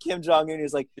 with Kim Jong-un,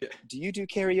 he's like, do you do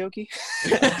karaoke?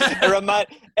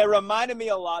 It reminded me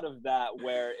a lot of that,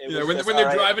 where it was when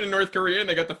they're driving to North Korea and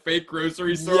they got the fake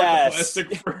grocery store with the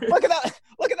plastic fruit. Look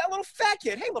at that little fat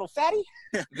kid. Hey, little fatty.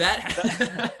 That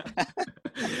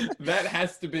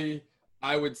has to be,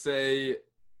 I would say,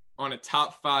 on a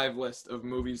top 5 list of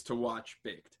movies to watch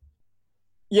baked.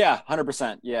 Yeah,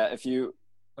 100%. Yeah, if you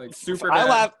like super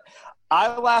bad.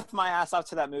 I laughed my ass off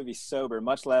to that movie sober,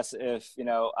 much less if, you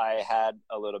know, I had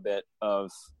a little bit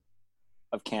of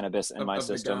cannabis in my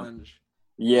system.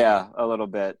 Yeah, a little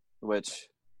bit, which,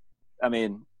 I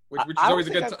mean. Which is always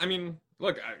a good time. I mean,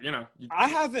 look, you know. I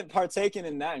haven't partaken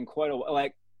in that in quite a while.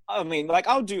 Like, I mean, like,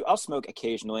 I'll smoke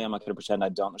occasionally. I'm not going to pretend I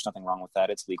don't. There's nothing wrong with that.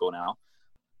 It's legal now.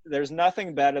 There's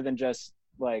nothing better than just,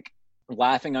 like,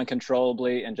 laughing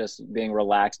uncontrollably and just being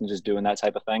relaxed and just doing that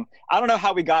type of thing. I don't know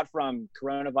how we got from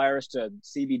coronavirus to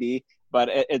CBD, but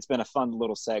it's been a fun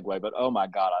little segue. But oh my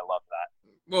God, I love that.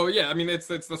 Well, yeah, I mean, it's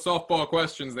the softball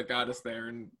questions that got us there,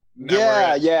 and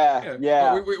yeah.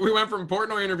 We went from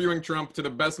Portnoy interviewing Trump to the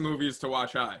best movies to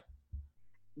watch high.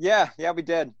 Yeah, we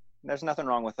did. There's nothing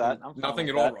wrong with that. Nothing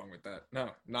at all wrong with that. No,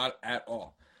 not at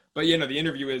all. But you know, the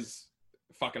interview is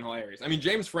fucking hilarious. I mean,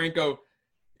 James Franco.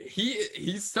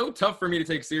 He's so tough for me to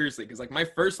take seriously because, like, my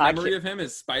first memory of him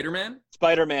is Spider-Man.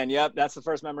 Spider-Man, yep, that's the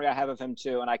first memory I have of him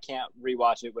too, and I can't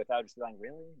rewatch it without just being like,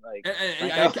 really? Like,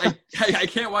 I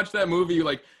can't watch that movie,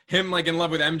 like him, like in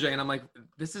love with MJ, and I'm like,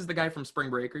 this is the guy from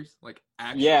Spring Breakers, like,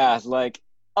 actually. Yeah, like,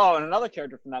 oh, and another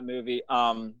character from that movie,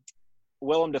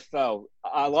 Willem Dafoe.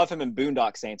 I love him in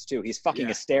Boondock Saints too. He's fucking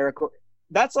hysterical.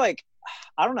 That's like,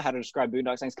 I don't know how to describe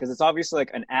Boondock Saints because it's obviously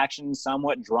like an action,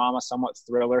 somewhat drama, somewhat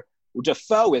thriller.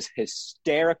 Dafoe is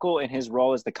hysterical in his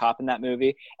role as the cop in that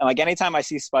movie. And, like, anytime I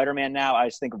see Spider-Man now, I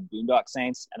just think of Boondock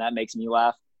Saints, and that makes me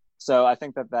laugh. So I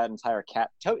think that entire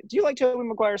do you like Tobey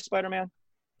Maguire's Spider-Man?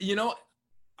 You know,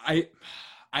 I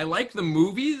like the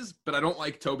movies, but I don't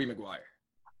like Tobey Maguire.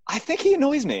 I think he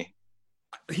annoys me.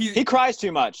 He cries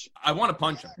too much. I want to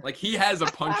punch him. Like, he has a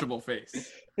punchable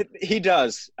face. He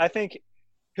does. I think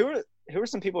who are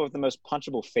some people with the most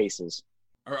punchable faces?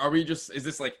 Are we just – is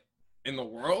this, like – in the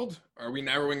world? Are we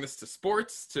narrowing this to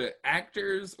sports, to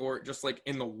actors, or just like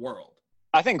in the world?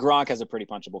 I think Gronk has a pretty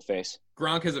punchable face.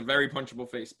 Gronk has a very punchable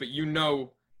face, but you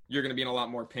know you're going to be in a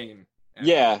lot more pain.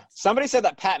 Yeah. Somebody said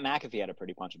that Pat McAfee had a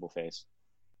pretty punchable face.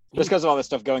 Just because of all this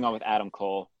stuff going on with Adam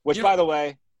Cole. Which, by the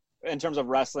way, in terms of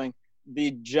wrestling, the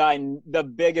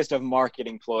biggest of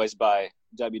marketing ploys by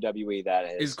WWE, that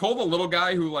is. Is Cole the little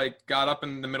guy who, like, got up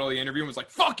in the middle of the interview and was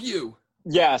like, fuck you?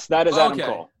 Yes, that is Adam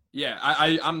Cole. Yeah,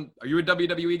 I'm. Are you a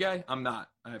WWE guy? I'm not.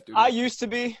 I used to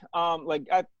be. I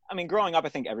mean, growing up, I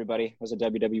think everybody was a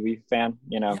WWE fan.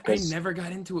 You know, I never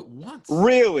got into it once.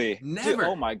 Really? Never. Dude,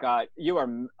 oh my God, you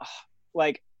are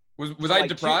like Was I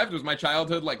deprived? Was my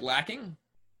childhood like lacking?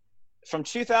 From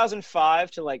 2005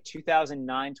 to like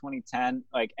 2009, 2010,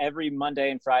 like every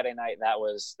Monday and Friday night, that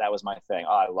was my thing.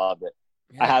 Oh, I loved it.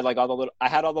 Yeah. I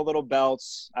had all the little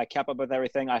belts. I kept up with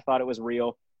everything. I thought it was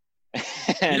real.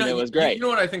 And it was great. You know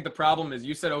what I think the problem is?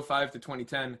 You said 05 to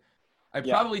 2010. I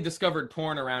probably discovered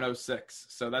porn around 06.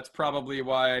 So that's probably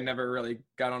why I never really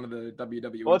got onto the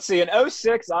WWE. Well, let's see. In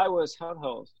 06, I was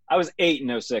 8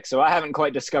 in 06. So I haven't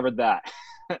quite discovered that.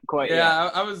 Quite yet. Yeah,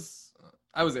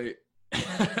 I was 8.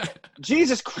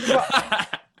 Jesus Christ.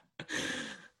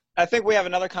 I think we have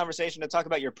another conversation to talk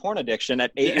about your porn addiction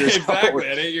at 8 years old. Exactly,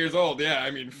 at 8 years old. Yeah,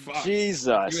 I mean, fuck. Jesus.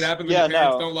 See what happens when your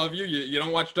parents don't love you? You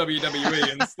don't watch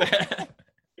WWE instead.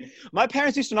 My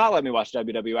parents used to not let me watch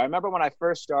WWE. I remember when I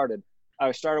first started,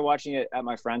 I started watching it at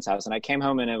my friend's house, and I came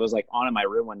home and it was like on in my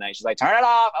room one night. She's like, turn it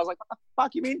off. I was like, what the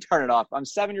fuck you mean turn it off? I'm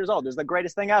 7 years old. This is the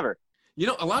greatest thing ever. You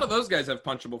know, a lot of those guys have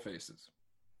punchable faces.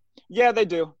 Yeah, they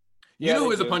do. You know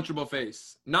who is a punchable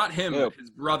face? Not him, but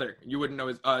his brother. You wouldn't know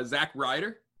his Zack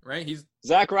Ryder, right? He's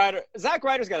Zack Ryder. Zack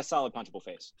Ryder's got a solid punchable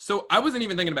face. So I wasn't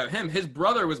even thinking about him. His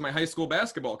brother was my high school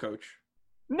basketball coach.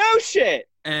 No shit.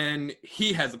 And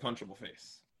he has a punchable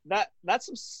face. That's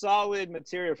some solid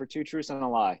material for Two Truths and a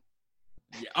Lie.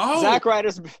 Yeah. Oh,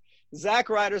 Zack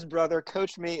Ryder's brother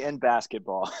coached me in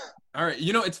basketball. All right.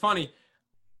 You know, it's funny.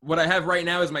 What I have right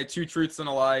now is my 2 truths and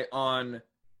a lie on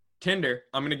Tinder.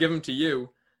 I'm gonna give them to you,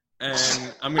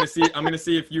 and I'm gonna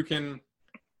see if you can.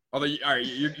 Although, all right,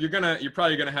 you're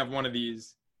probably gonna have one of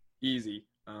these easy.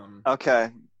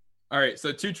 Okay. All right.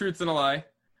 So 2 truths and a lie.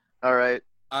 All right.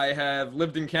 I have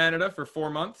lived in Canada for 4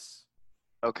 months.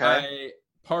 Okay. I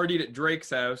partied at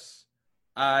Drake's house.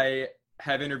 I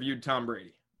have interviewed Tom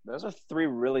Brady. Those are 3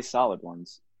 really solid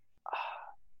ones.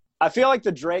 I feel like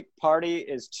the Drake party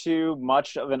is too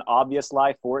much of an obvious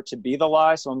lie for it to be the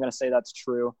lie, so I'm going to say that's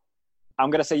true. I'm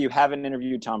going to say you haven't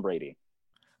interviewed Tom Brady.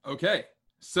 Okay.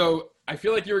 So I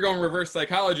feel like you were going reverse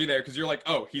psychology there because you're like,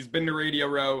 oh, he's been to Radio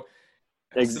Row.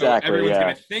 Exactly, so everyone's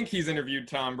going to think he's interviewed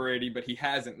Tom Brady, but he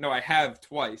hasn't. No, I have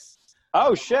twice.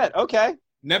 Oh, shit. Okay.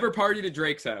 Never partied at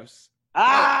Drake's house.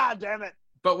 Damn it.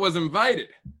 But was invited.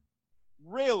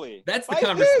 Really? That's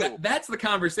the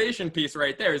conversation piece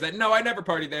right there. Is that no, I never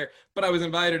partied there, but I was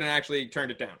invited and actually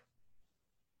turned it down.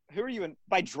 Who are you in?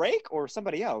 By Drake or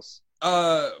somebody else?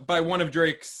 By one of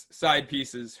Drake's side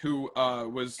pieces who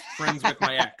was friends with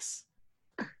my ex.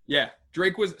 Yeah,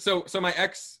 Drake was so my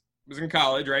ex was in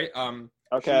college, right?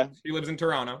 Okay. She lives in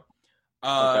Toronto.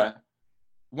 Okay.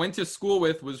 Went to school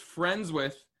with, was friends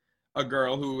with a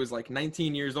girl who was like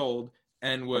 19 years old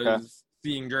and was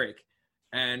seeing Drake.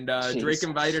 And Drake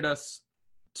invited us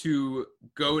to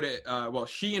go to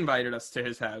she invited us to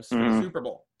his house for the Super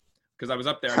Bowl because I was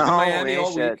up there. I was in Miami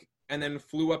all week and then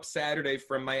flew up Saturday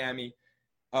from Miami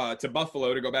to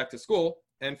Buffalo to go back to school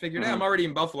and figured, I'm already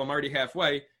in Buffalo. I'm already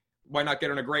halfway. Why not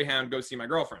get on a Greyhound, go see my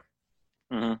girlfriend?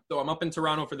 So I'm up in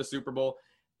Toronto for the Super Bowl,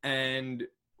 and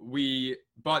we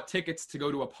bought tickets to go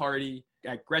to a party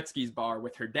at Gretzky's bar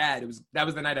with her dad. That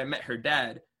was the night I met her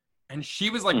dad, and she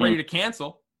was like ready to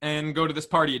cancel and go to this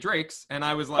party at Drake's, and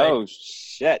I was like, oh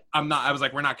shit, I'm not. I was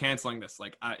like, we're not canceling this.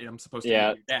 Like I'm supposed to meet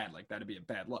your dad. Like that'd be a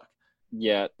bad look.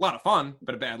 Yeah, a lot of fun,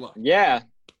 but a bad look. Yeah,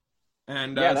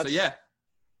 and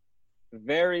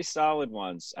very solid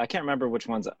ones. I can't remember which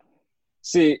ones.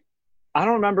 See, I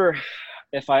don't remember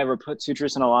if I ever put 2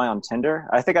 truths and a lie on Tinder.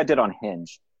 I think I did on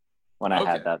Hinge when I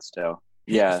had that still.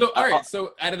 Yeah. So all right.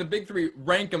 So out of the big 3,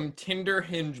 rank them: Tinder,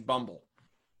 Hinge, Bumble.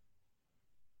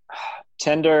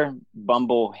 Tinder,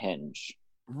 Bumble, Hinge.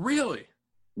 Really?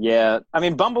 Yeah. I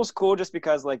mean, Bumble's cool just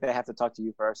because like they have to talk to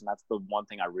you first, and that's the one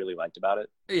thing I really liked about it.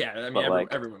 Yeah. I mean,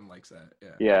 everyone likes that. Yeah.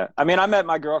 Yeah. I mean, I met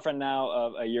my girlfriend now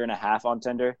of a year and a half on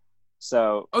Tinder.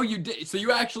 So. Oh, you did. So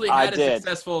you actually had a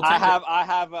successful Tinder. I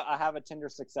have a Tinder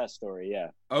success story. Yeah.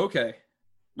 Okay.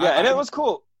 Yeah, and it was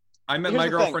cool. I met my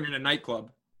girlfriend in a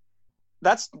nightclub.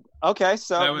 That's okay.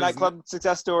 So nightclub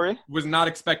success story. Was not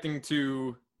expecting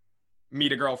to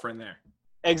meet a girlfriend there.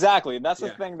 Exactly. That's the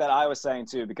thing that I was saying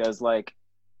too, because like,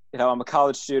 you know, I'm a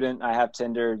college student. I have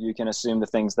Tinder. You can assume the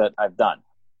things that I've done.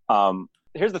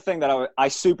 Here's the thing that I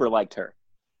super liked her.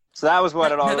 So that was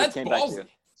what it all came back to.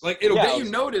 Like it'll get you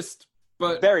noticed,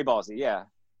 but very ballsy. Yeah.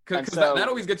 Because that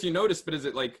always gets you noticed. But is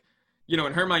it like, you know,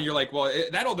 in her mind, you're like, well,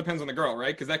 that all depends on the girl,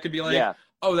 right? Because that could be like,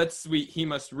 oh, that's sweet. He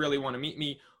must really want to meet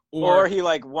me. Or he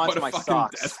like wants my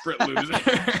socks. Desperate loser.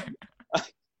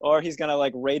 Or he's gonna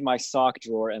like raid my sock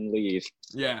drawer and leave.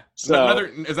 Yeah. So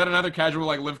is that another casual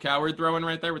like Liv Coward throw-in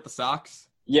right there with the socks?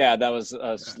 Yeah, that was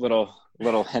a little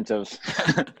hint of.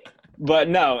 But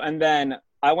no, and then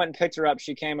I went and picked her up.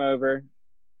 She came over.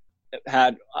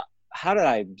 How did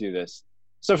I do this?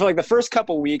 So for like the first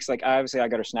couple weeks, like obviously I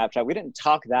got her Snapchat. We didn't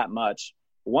talk that much.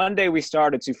 One day we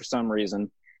started to for some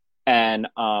reason, and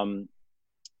I'm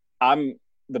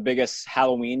the biggest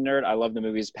Halloween nerd. I love the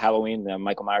movies Halloween,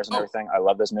 Michael Myers and everything. I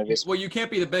love those movies. Well, you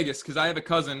can't be the biggest because I have a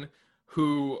cousin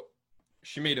who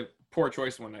she made a poor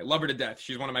choice one night. Love her to death.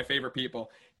 She's one of my favorite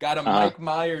people. Got a Mike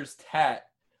Myers tat.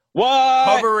 What?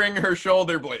 Covering her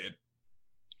shoulder blade.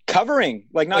 Covering?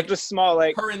 Like not just small,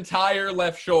 like her entire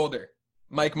left shoulder.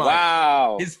 Mike Myers.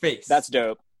 Wow. His face. That's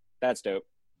dope. That's dope.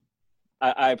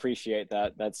 I appreciate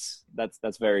that. That's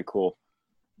very cool.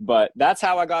 But that's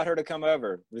how I got her to come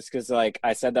over. Just because, like,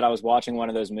 I said that I was watching one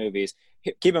of those movies.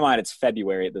 Keep in mind, it's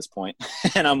February at this point,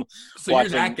 and I'm so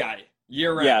watching, you're that guy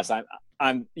year-round. Yes,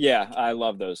 I'm. Yeah, I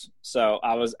love those. So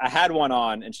I had one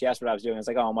on, and she asked what I was doing. I was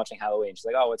like, oh, I'm watching Halloween. She's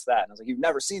like, oh, what's that? And I was like, you've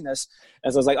never seen this.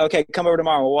 And so I was like, okay, come over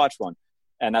tomorrow. We'll watch one.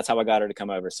 And that's how I got her to come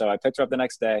over. So I picked her up the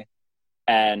next day,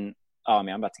 and oh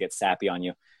man, I'm about to get sappy on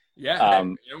you. Yeah,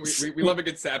 we love a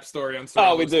good sap story on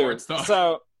Sorrello we do. Sports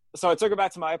Talk. So I took her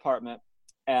back to my apartment,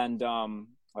 and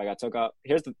like I took out.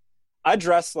 I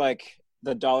dress like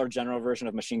the Dollar General version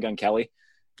of Machine Gun Kelly.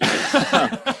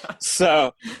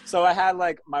 so I had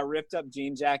like my ripped up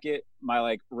jean jacket, my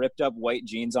like ripped up white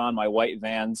jeans on, my white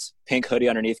Vans, pink hoodie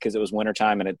underneath because it was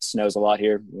wintertime and it snows a lot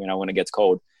here, when it gets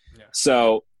cold. Yeah.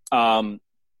 So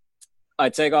I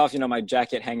take off, my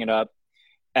jacket, hang it up,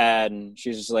 and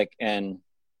she's just like in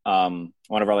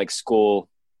one of our like school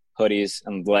hoodies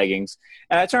and leggings.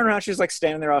 And I turned around, she's like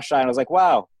standing there all shy, and I was like,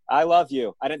 wow, I love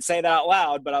you. I didn't say that out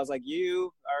loud, but I was like,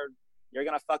 you're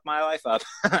gonna fuck my life up.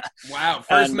 Wow.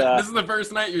 This is the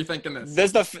first night you're thinking this.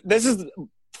 This is the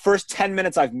first 10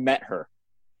 minutes I've met her.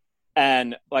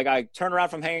 And like I turn around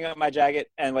from hanging up my jacket,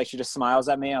 and like she just smiles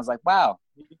at me. I was like, wow,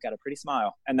 you've got a pretty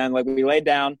smile. And then like we laid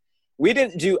down. We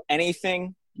didn't do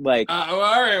anything like all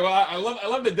right. Well, I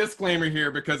love the disclaimer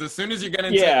here, because as soon as you get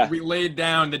into it, we laid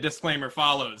down, the disclaimer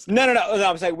follows. No.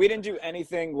 I'm saying we didn't do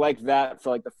anything like that for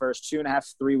like the first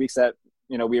 2.5, 3 weeks that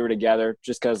we were together,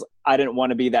 just because I didn't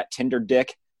want to be that Tinder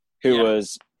dick who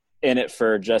was in it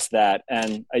for just that.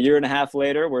 And a 1.5 years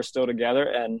later, we're still together,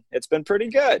 and it's been pretty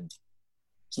good.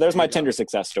 So there's my Tinder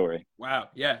success story. Wow.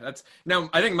 Yeah.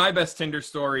 I think my best Tinder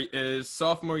story is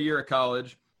sophomore year of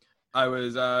college. I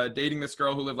was dating this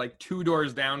girl who lived like 2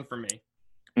 doors down from me.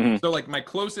 Mm-hmm. So like my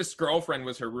closest girlfriend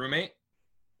was her roommate.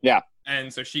 Yeah.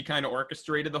 And so she kind of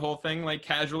orchestrated the whole thing, like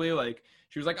casually. Like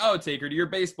she was like, oh, take her to your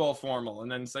baseball formal.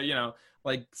 And then so,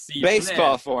 like see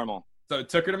baseball formal. So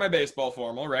took her to my baseball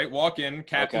formal, right? Walk in,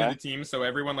 captain of the team. So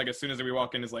everyone, like as soon as we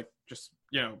walk in, is like just,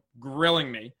 grilling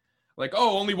me. Like,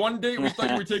 oh, only one date? We thought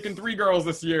you were taking 3 girls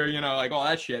this year, like all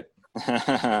that shit.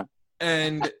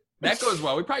 And that goes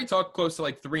well. We probably talk close to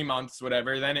like 3 months,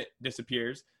 whatever. Then it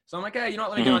disappears. So I'm like, hey,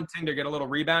 let me get on Tinder, get a little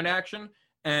rebound action.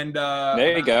 And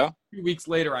there you go. 2 weeks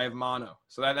later, I have mono.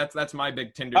 So that's my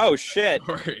big Tinder. Oh shit!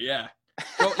 Story. Yeah.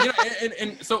 Well,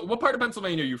 and so what part of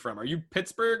Pennsylvania are you from? Are you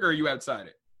Pittsburgh or are you outside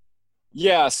it?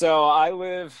 Yeah. So I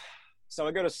go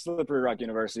to Slippery Rock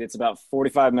University. It's about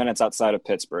 45 minutes outside of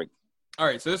Pittsburgh. All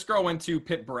right. So this girl went to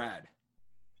Pitt Brad.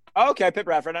 Okay, Pitt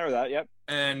Bradford, I know that, yep.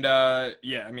 And,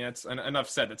 that's enough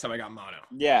said. That's how I got mono.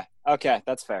 Yeah, okay,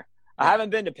 that's fair. I haven't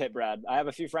been to Pitt Brad. I have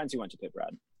a few friends who went to Pitt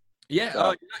Brad. Yeah,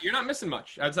 so. You're not missing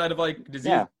much outside of, like, disease.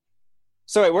 Yeah.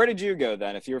 So, wait, where did you go,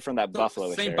 then, if you were from that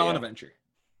Buffalo St. Bonaventure.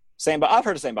 I've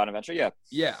heard of St. Bonaventure, yeah.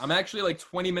 Yeah, I'm actually, like,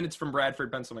 20 minutes from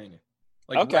Bradford, Pennsylvania.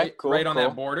 Like, okay, right on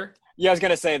that border. Yeah, I was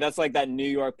going to say, that's, like, that New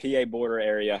York, PA border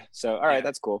area. So, all right,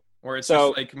 that's cool. Or it's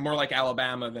just, like, more like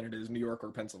Alabama than it is New York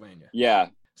or Pennsylvania. Yeah.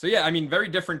 So, yeah, I mean, very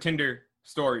different Tinder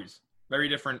stories, very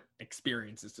different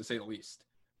experiences, to say the least.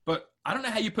 But I don't know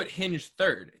how you put Hinge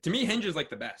third. To me, Hinge is like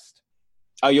the best.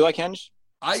 Oh, you like Hinge?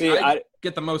 I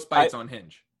get the most bites on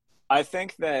Hinge. I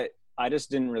think that I just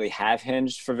didn't really have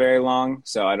Hinge for very long,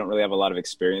 so I don't really have a lot of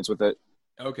experience with it.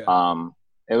 Okay.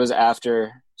 It was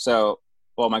after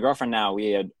 – my girlfriend now,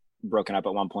 we had broken up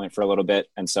at one point for a little bit,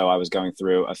 and so I was going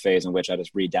through a phase in which I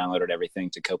just re-downloaded everything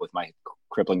to cope with my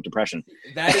crippling depression.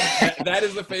 That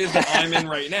is the phase that I'm in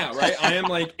right now, right? I am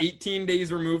like 18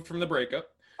 days removed from the breakup.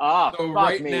 So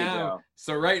right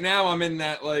now I'm in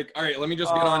that, like, all right, let me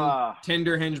just get on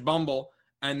Tinder, Hinge, Bumble,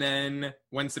 and then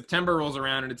when September rolls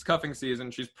around and it's cuffing season,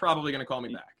 she's probably going to call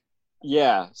me back.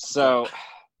 Yeah. So,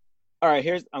 all right,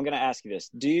 I'm going to ask you this.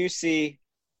 Do you see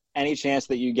any chance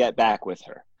that you get back with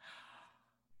her?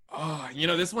 Oh,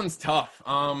 this one's tough.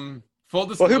 Full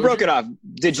disclosure. Well, who broke it off?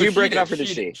 Did you break it off or did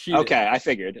she? She okay, I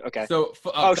figured. Okay. So,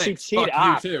 she cheated.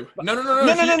 You too. No. No.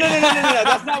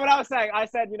 That's not what I was saying. I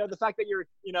said, the fact that you're,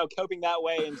 coping that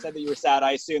way and said that you were sad,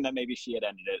 I assumed that maybe she had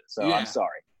ended it. So I'm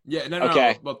sorry. Yeah, no.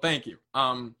 Okay. Well, thank you.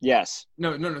 Yes.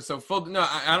 No. So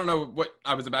I don't know what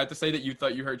I was about to say that you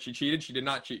thought you heard she cheated. She did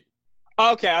not cheat.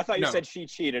 Okay, I thought you No. said she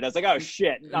cheated. I was like, oh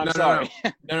shit, I'm No. sorry.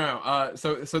 No.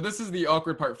 So this is the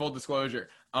awkward part. Full disclosure.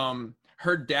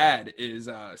 Her dad is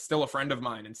still a friend of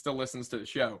mine and still listens to the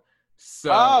show.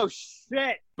 So. Oh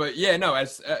shit. But yeah, no.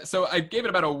 So I gave it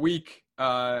about a week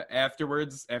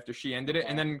afterwards after she ended it,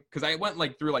 and then because I went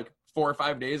like through like 4 or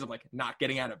 5 days of like not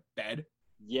getting out of bed.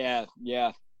 Yeah.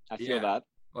 I feel that.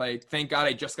 Like, thank God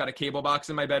I just got a cable box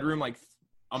in my bedroom like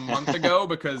a month ago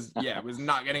because I was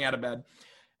not getting out of bed.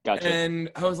 Gotcha.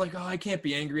 And I was like, oh, I can't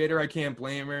be angry at her. I can't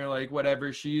blame her. Like,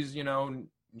 whatever. She's,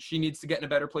 she needs to get in a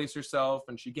better place herself,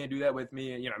 and she can't do that with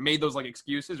me. I made those like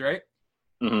excuses, right?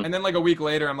 Mm-hmm. And then like a week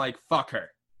later, I'm like, fuck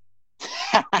her.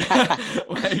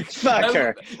 Fuck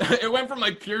her. It went from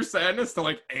like pure sadness to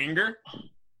like anger.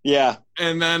 Yeah.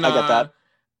 And then I get that.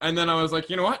 And then I was like,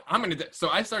 you know what? So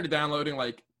I started downloading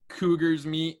like Cougars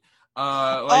Meet.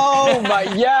 Oh my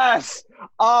yes!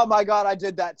 Oh my God, I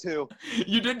did that too.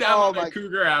 You did download the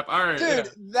Cougar app. All right, dude. Yeah.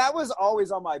 That was always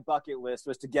on my bucket list,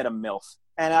 was to get a MILF,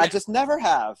 and I just never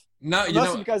have. No,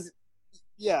 because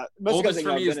oldest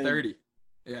for me is 30.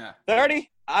 Yeah, 30.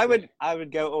 I would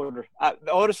go older.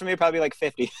 The oldest for me probably like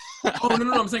 50. Oh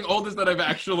no! I'm saying oldest that I've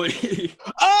actually.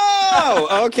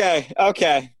 Oh, okay.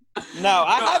 No,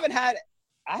 I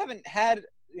haven't had.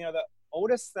 The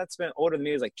oldest that's been older than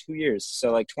me is like 2 years,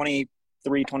 so like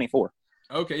 23, 24.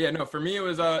 Okay, yeah, no. For me, it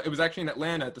was actually in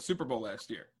Atlanta at the Super Bowl last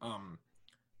year.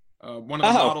 One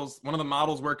of the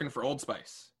models working for Old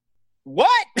Spice.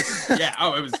 What? Yeah.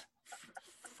 Oh, it was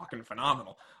fucking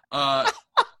phenomenal.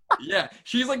 Yeah,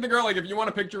 she's like the girl. Like, if you want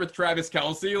a picture with Travis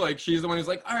Kelce, like she's the one who's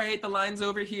like, all right, the line's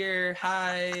over here.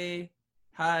 Hi.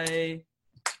 I'm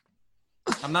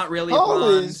not really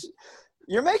blonde.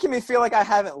 You're making me feel like I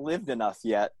haven't lived enough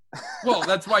yet. Well,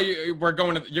 that's why you're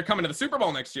coming to the Super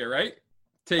Bowl next year, right?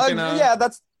 Yeah,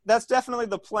 that's definitely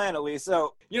the plan, at least.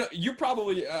 So you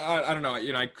probably I don't know.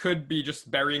 I could be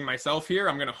just burying myself here.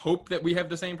 I'm gonna hope that we have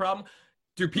the same problem.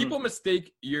 Do people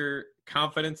mistake your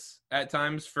confidence at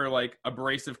times for like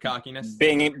abrasive cockiness?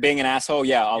 Being an asshole,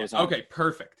 yeah, all the time. Okay,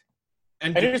 perfect.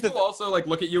 And do people also like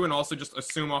look at you and also just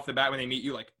assume off the bat when they meet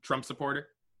you like Trump supporter?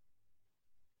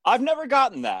 I've never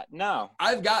gotten that. No,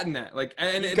 I've gotten that. Like,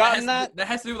 and that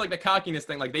has to do with like the cockiness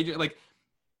thing. Like, they just like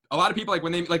a lot of people, like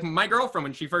when they like my girlfriend,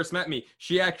 when she first met me,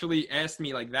 she actually asked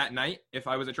me like that night if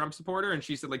I was a Trump supporter, and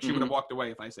she said like she would have walked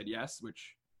away if I said yes,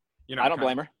 which I don't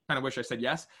blame her. Kind of wish I said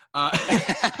yes.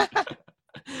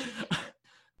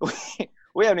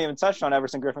 We haven't even touched on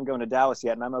Everson Griffen going to Dallas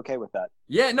yet, and I'm okay with that.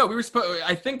 Yeah, no, we were supposed.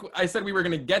 I think I said we were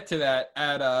going to get to that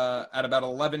at about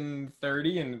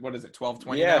 11:30, and what is it,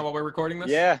 12:20 now while we're recording this?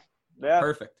 Yeah.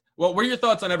 Perfect. Well, what are your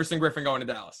thoughts on Everson Griffen going to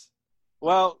Dallas?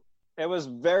 Well, it was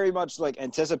very much like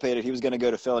anticipated he was going to go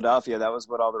to Philadelphia. That was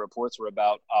what all the reports were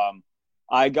about.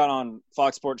 I got on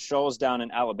Fox Sports Shoals down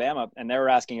in Alabama, and they were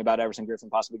asking about Everson Griffen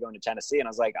possibly going to Tennessee. And I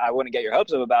was like, I wouldn't get your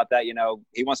hopes up about that.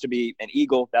 He wants to be an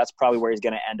Eagle. That's probably where he's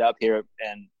going to end up here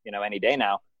and, any day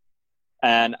now.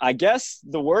 And I guess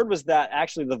the word was that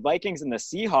actually the Vikings and the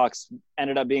Seahawks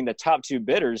ended up being the top two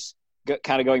bidders,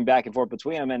 kind of going back and forth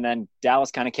between them. And then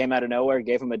Dallas kind of came out of nowhere,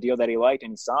 gave him a deal that he liked,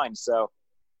 and he signed. So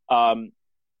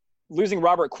losing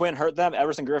Robert Quinn hurt them.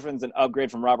 Everson Griffen's an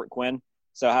upgrade from Robert Quinn.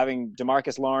 So having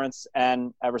DeMarcus Lawrence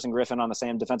and Everson Griffen on the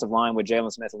same defensive line with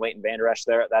Jalen Smith and Leighton Vander Esch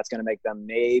there, that's going to make them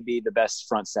maybe the best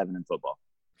front seven in football.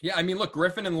 Yeah, I mean, look,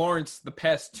 Griffen and Lawrence the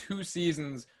past 2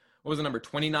 seasons, what was the number,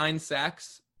 29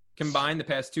 sacks combined the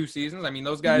past 2 seasons? I mean,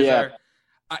 those guys are,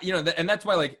 and that's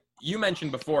why, like you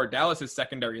mentioned before, Dallas's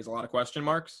secondary has a lot of question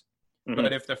marks. Mm-hmm.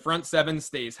 But if the front seven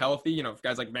stays healthy, if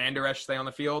guys like Vander Esch stay on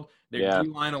the field, their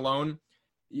D-line alone,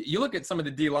 you look at some of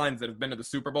the D-lines that have been to the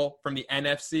Super Bowl from the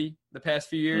NFC the past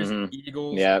few years,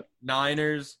 Eagles,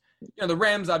 Niners. The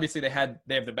Rams, obviously, they have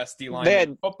the best D-line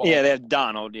in football. Yeah, they had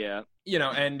Donald, and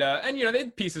they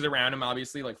had pieces around him,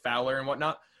 obviously, like Fowler and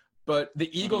whatnot. But the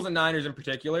Eagles and Niners in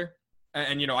particular,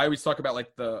 and I always talk about,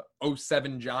 like, the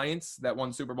 07 Giants that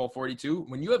won Super Bowl 42.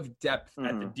 When you have depth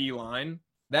at the D-line,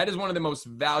 that is one of the most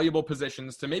valuable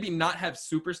positions to maybe not have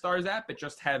superstars at, but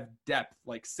just have depth,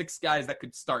 like 6 guys that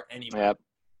could start anywhere. Yep.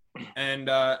 And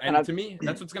to me,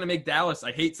 that's what's going to make Dallas.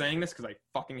 I hate saying this because I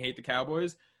fucking hate the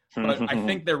Cowboys, but I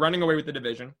think they're running away with the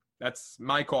division. That's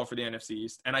my call for the NFC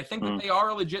East. And I think that they are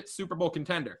a legit Super Bowl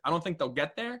contender. I don't think they'll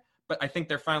get there, but I think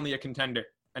they're finally a contender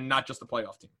and not just a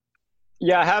playoff team.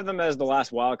 Yeah, I have them as the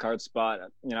last wild card spot.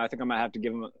 I think I might have to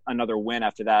give them another win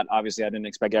after that. Obviously, I didn't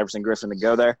expect Everson Griffen to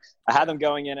go there. I had them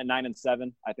going in at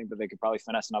 9-7. I think that they could probably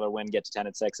finesse another win, get to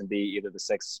 10-6, and be either the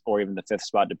 6th or even the 5th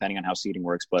spot, depending on how seeding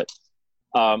works. But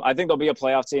I think they'll be a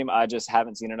playoff team. I just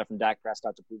haven't seen enough from Dak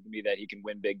Prescott to prove to me that he can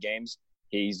win big games.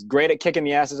 He's great at kicking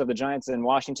the asses of the Giants in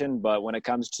Washington, but when it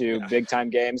comes to big-time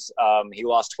games, he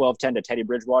lost 12-10 to Teddy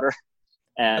Bridgewater.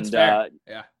 And so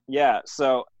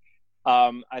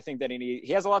I think that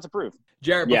he has a lot to prove.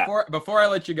 Jared, before I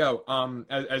let you go,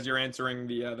 as you're answering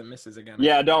the misses again.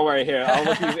 Yeah, don't worry. Here, I'll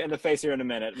look you in the face here in a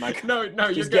minute. No,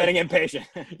 you're just good. Getting impatient.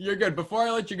 You're good. Before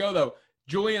I let you go, though,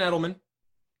 Julian Edelman.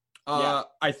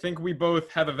 I think we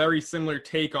both have a very similar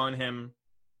take on him.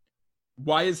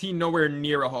 Why is he nowhere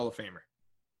near a Hall of Famer?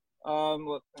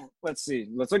 Let's see.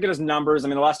 Let's look at his numbers. I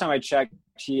mean, the last time I checked,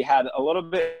 he had a little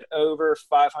bit over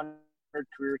 500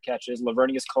 career catches.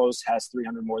 Lavernius Close has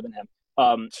 300 more than him.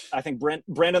 I think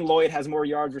Brandon Lloyd has more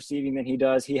yards receiving than he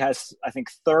does. He has, I think,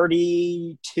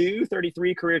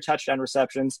 33 career touchdown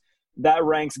receptions. That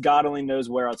ranks God only knows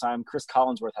where all time. Chris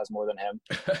Collinsworth has more than him.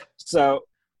 So,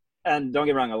 and don't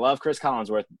get me wrong, I love Chris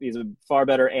Collinsworth. He's a far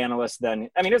better analyst than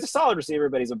 – I mean, he's a solid receiver,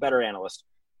 but he's a better analyst.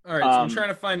 All right, so I'm trying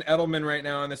to find Edelman right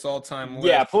now on this all-time list.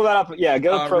 Yeah, pull that up. Yeah,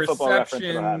 go Pro Football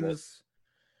Reference.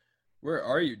 Where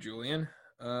are you, Julian?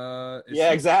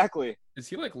 Exactly. Is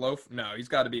he like low? No, he's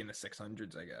got to be in the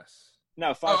 600s, I guess.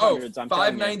 No, 500s. I'm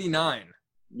 599.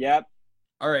 Yep.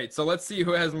 All right, so let's see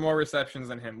who has more receptions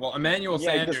than him. Well, Emmanuel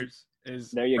Sanders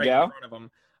is there. You right go. In front of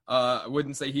him. I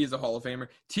wouldn't say he's a Hall of Famer.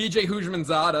 TJ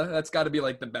Houshmandzadeh, that's got to be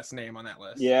like the best name on that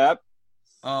list. Yep.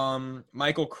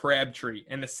 Michael Crabtree,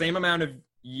 in the same amount of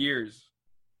years,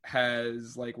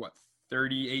 has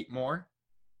 38 more.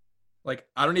 Like,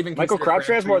 I don't even. Michael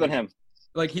Crabtree has more than him.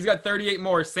 Like, he's got 38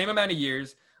 more, same amount of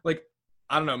years. Like,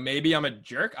 I don't know, maybe I'm a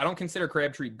jerk. I don't consider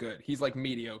Crabtree good. He's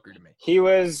mediocre to me. He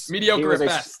was mediocre at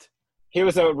best. He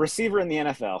was a receiver in the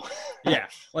NFL. Yeah,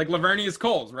 like Lavernius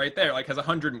Coles right there, has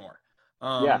 100 more.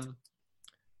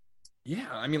 Yeah,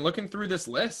 I mean, looking through this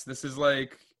list, this is are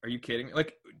you kidding me?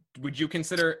 Would you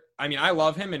consider, I mean, I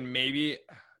love him and maybe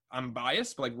I'm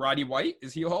biased, but Roddy White,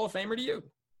 is he a Hall of Famer to you?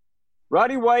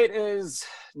 Roddy White is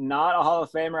not a Hall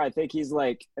of Famer. I think he's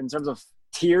in terms of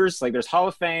tiers, there's Hall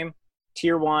of Fame,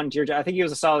 Tier 1, Tier 2. I think he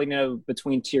was a solid,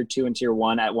 between Tier 2 and Tier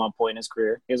 1 at one point in his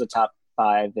career. He was a top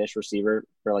 5-ish receiver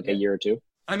for a year or two.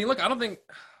 I mean, look, I don't think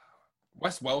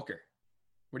Wes Welker.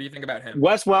 What do you think about him?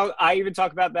 I even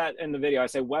talk about that in the video. I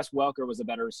say Wes Welker was a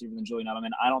better receiver than Julian Edelman.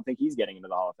 I don't think he's getting into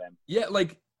the Hall of Fame. Yeah,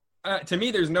 to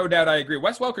me, there's no doubt I agree.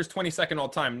 Wes Welker's 22nd all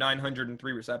time,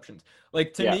 903 receptions.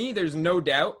 To me, there's no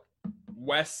doubt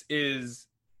Wes is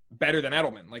better than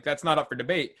Edelman. That's not up for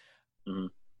debate. Mm-hmm.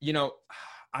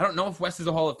 I don't know if Wes is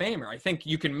a Hall of Famer. I think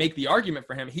you can make the argument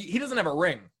for him. He doesn't have a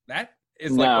ring. That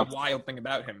is the wild thing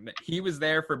about him. That he was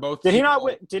there for both. Did he not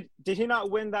win? Did he not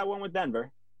win that one with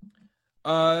Denver?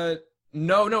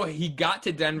 No. He got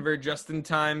to Denver just in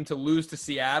time to lose to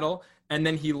Seattle, and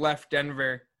then he left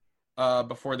Denver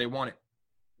before they won it.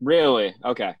 Really?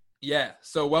 Okay. Yeah.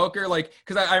 So Welker,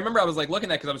 because I remember I was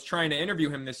looking at because I was trying to interview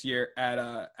him this year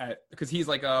at because he's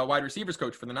a wide receivers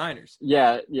coach for the Niners.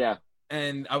 Yeah.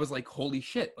 And I was like, holy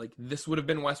shit! This would have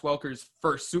been Wes Welker's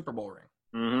first Super Bowl ring.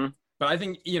 Mm-hmm. But I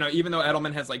think even though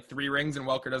Edelman has 3 rings and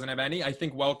Welker doesn't have any, I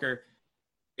think Welker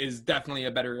is definitely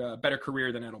a better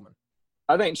career than Edelman.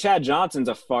 I think Chad Johnson's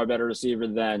a far better receiver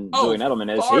than Julian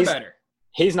Edelman is. Far better.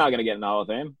 He's not going to get in the Hall of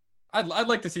Fame. I'd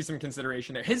like to see some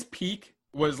consideration there. His peak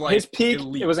was elite.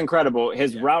 It was incredible.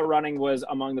 His route running was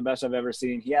among the best I've ever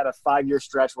seen. He had a 5-year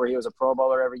stretch where he was a Pro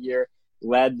Bowler every year,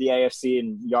 led the AFC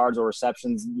in yards or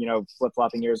receptions,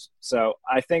 flip-flopping years. So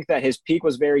I think that his peak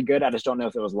was very good. I just don't know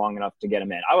if it was long enough to get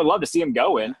him in. I would love to see him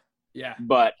go in. Yeah.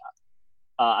 But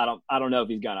I don't know if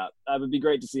he's gonna. It would be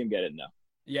great to see him get in though.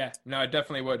 Yeah, no, it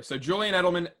definitely would. So Julian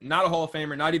Edelman, not a Hall of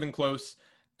Famer, not even close.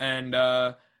 And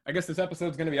I guess this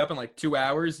episode's going to be up in 2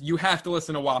 hours. You have to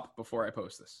listen to WAP before I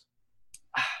post this.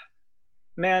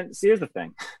 Man, see, here's the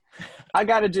thing. I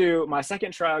got to do my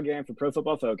second trial game for Pro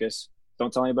Football Focus.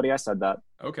 Don't tell anybody I said that.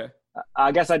 Okay.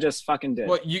 I guess I just fucking did.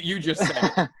 Well, you just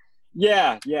said it.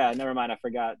 Yeah, never mind. I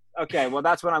forgot. Okay, well,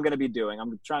 that's what I'm going to be doing.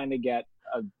 I'm trying to get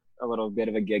a little bit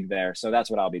of a gig there. So that's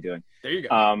what I'll be doing. There you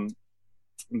go.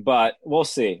 But we'll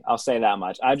see. I'll say that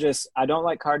much. I don't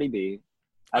like Cardi B.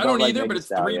 I don't either, but it's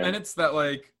 3 minutes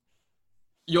that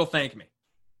you'll thank me.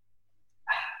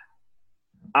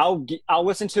 I'll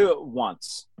listen to it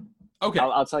once. Okay.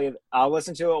 I'll tell you. I'll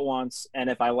listen to it once, and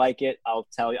if I like it, I'll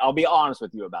tell you. I'll be honest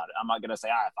with you about it. I'm not gonna say,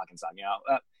 fucking suck.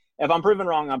 If I'm proven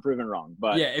wrong, I'm proven wrong.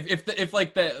 But yeah, if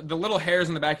the little hairs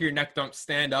in the back of your neck don't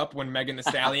stand up when Megan Thee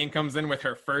Stallion comes in with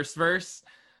her first verse,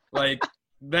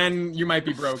 then you might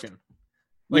be broken.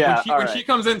 When she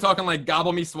comes in talking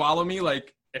gobble me, swallow me,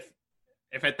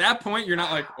 if at that point you're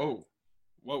not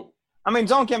whoa. I mean,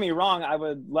 don't get me wrong. I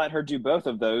would let her do both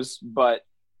of those, but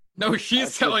No,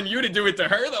 she's telling you to do it to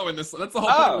her, though. In this, that's the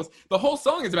whole point. The whole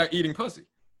song is about eating pussy.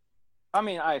 I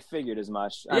mean, I figured as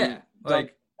much. Yeah,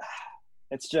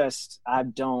 it's just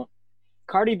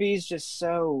Cardi B's just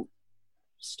so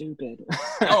stupid.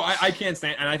 I can't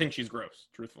stand, and I think she's gross,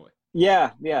 truthfully.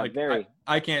 Yeah, very.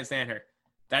 I can't stand her.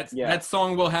 That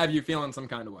song will have you feeling some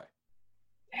kind of way.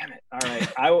 Damn it! All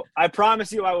right, I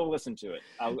promise you, I will listen to it.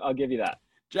 I'll give you that.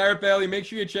 Jarrett Bailey, make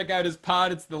sure you check out his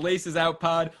pod. It's the Laces Out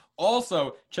Pod.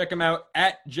 Also, check him out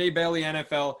at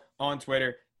JBaileyNFL on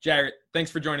Twitter. Jarrett, thanks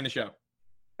for joining the show.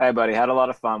 Hey, buddy, had a lot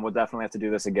of fun. We'll definitely have to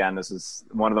do this again. This is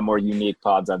one of the more unique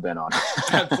pods I've been on.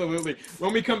 Absolutely.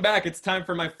 When we come back, it's time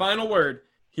for my final word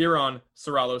here on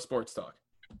Serralo Sports Talk.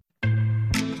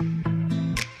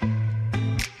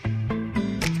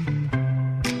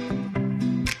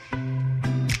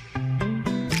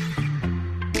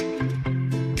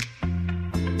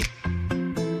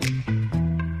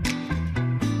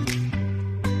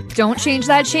 Don't change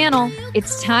that channel.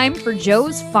 It's time for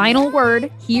Joe's final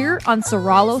word here on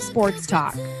Serralo Sports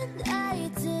Talk.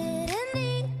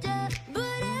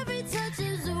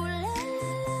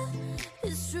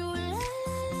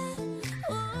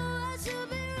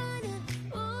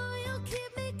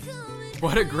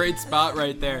 What a great spot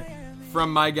right there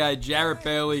from my guy, Jarrett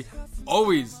Bailey.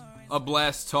 Always a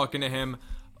blast talking to him.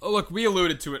 Look, we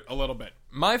alluded to it a little bit.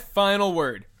 My final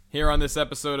word here on this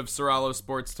episode of Serralo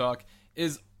Sports Talk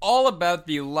is all about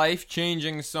the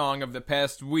life-changing song of the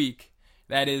past week.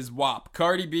 That is WAP.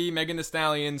 Cardi B, Megan Thee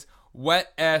Stallion's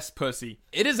Wet Ass Pussy.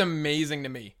 It is amazing to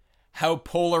me how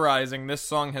polarizing this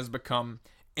song has become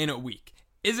in a week.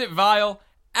 Is it vile?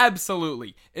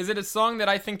 Absolutely. Is it a song that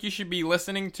I think you should be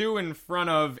listening to in front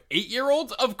of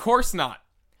 8-year-olds? Of course not.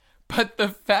 But the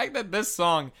fact that this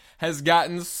song has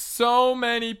gotten so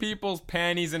many people's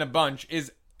panties in a bunch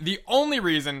is the only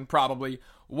reason, probably,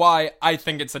 why I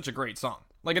think it's such a great song.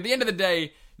 Like, at the end of the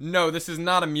day, no, this is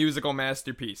not a musical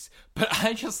masterpiece. But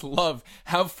I just love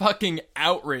how fucking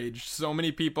outraged so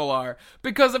many people are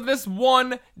because of this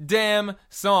one damn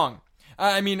song.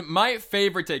 I mean, my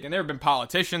favorite take, and there have been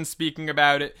politicians speaking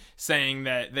about it, saying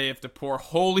that they have to pour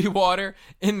holy water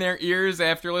in their ears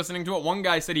after listening to it. One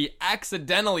guy said he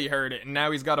accidentally heard it, and now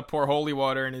he's got to pour holy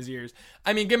water in his ears.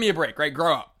 I mean, give me a break, right?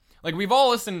 Grow up. Like, we've all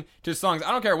listened to songs.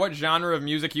 I don't care what genre of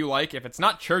music you like. If it's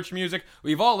not church music,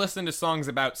 we've all listened to songs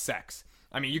about sex.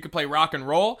 I mean, you could play rock and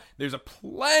roll. There's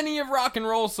plenty of rock and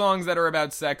roll songs that are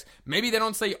about sex. Maybe they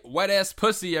don't say wet ass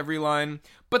pussy every line,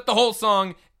 but the whole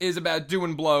song is about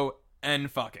doing blow and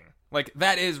fucking. Like,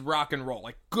 that is rock and roll.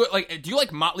 Like, good. Like, do you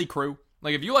like Motley Crue?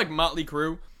 Like, if you like Motley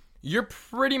Crue, you're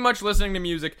pretty much listening to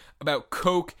music about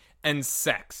coke and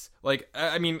sex. Like,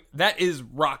 I mean, that is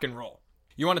rock and roll.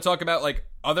 You want to talk about, like,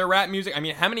 other rap music? I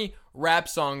mean, how many rap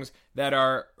songs that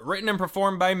are written and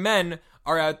performed by men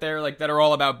are out there, like, that are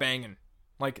all about banging?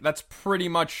 Like, that's pretty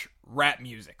much rap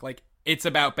music. Like, it's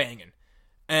about banging.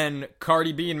 And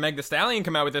Cardi B and Meg Thee Stallion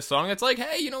come out with this song that's like,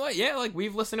 hey, you know what? Yeah, like,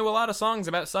 we've listened to a lot of songs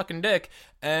about sucking dick.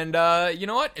 And, you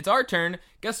know what? It's our turn.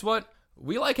 Guess what?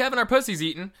 We like having our pussies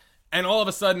eaten. And all of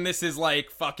a sudden, this is,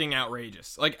 like, fucking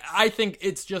outrageous. Like, I think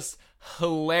it's just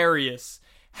hilarious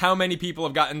how many people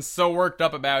have gotten so worked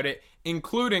up about it,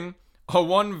 including a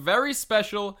one very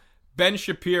special Ben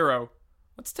Shapiro.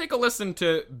 Let's take a listen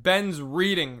to Ben's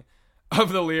reading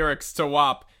of the lyrics to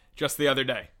WAP just the other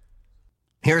day.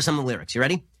 Here are some of the lyrics. You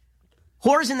ready?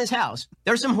 Whores in this house.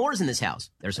 There's some whores in this house.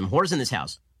 There's some whores in this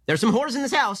house. There's some whores in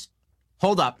this house.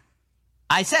 Hold up.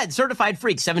 I said certified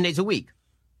freak 7 days a week.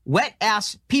 Wet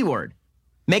ass P-word.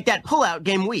 Make that pull-out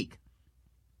game weak.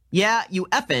 Yeah, you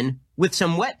effin' with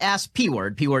some wet ass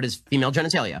P-word. P-word is female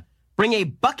genitalia. Bring a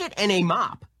bucket and a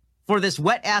mop for this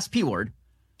wet ass P-word.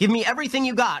 Give me everything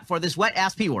you got for this wet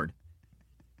ass P-word.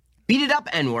 Beat it up,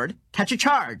 N-word. Catch a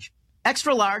charge.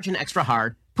 Extra large and extra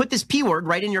hard. Put this P-word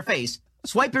right in your face.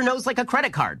 Swipe your nose like a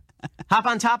credit card. Hop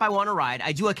on top, I want to ride.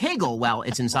 I do a Kegel while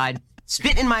it's inside.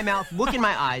 Spit in my mouth, look in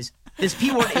my eyes. This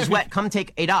P-word is wet, come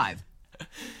take a dive.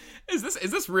 Is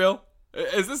this real?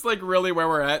 Is this like really where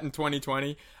we're at in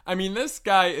 2020? I mean, this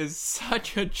guy is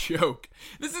such a joke.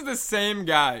 This is the same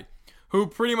guy who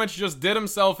pretty much just did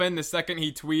himself in the second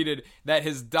he tweeted that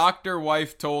his doctor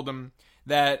wife told him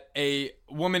that a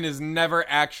woman is never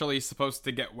actually supposed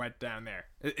to get wet down there.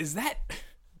 Is that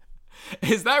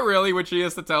really what she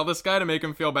has to tell this guy to make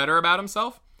him feel better about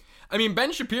himself? I mean,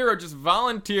 Ben Shapiro just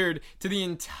volunteered to the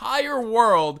entire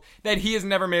world that he has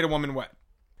never made a woman wet.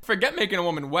 Forget making a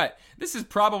woman wet. This is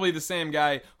probably the same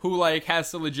guy who, like, has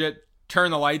to legit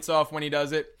turn the lights off when he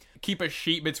does it, keep a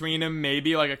sheet between him,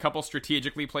 maybe, like, a couple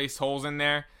strategically placed holes in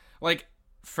there. Like,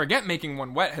 forget making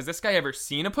one wet. Has this guy ever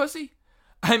seen a pussy?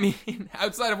 I mean,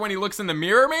 outside of when he looks in the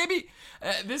mirror, maybe?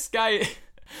 This guy,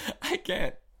 I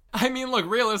can't. I mean, look,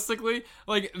 realistically,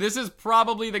 like, this is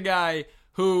probably the guy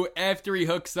who, after he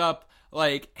hooks up,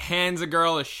 like, hands a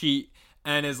girl a sheet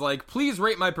and is like, please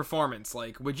rate my performance.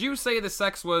 Like, would you say the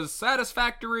sex was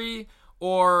satisfactory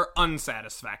or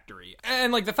unsatisfactory?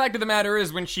 And, like, the fact of the matter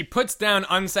is, when she puts down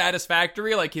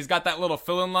unsatisfactory, like, he's got that little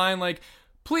fill-in line, like,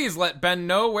 please let Ben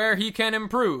know where he can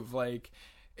improve. Like,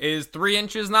 is 3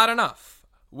 inches not enough?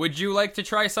 Would you like to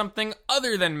try something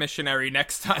other than missionary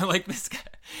next time? Like,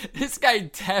 this guy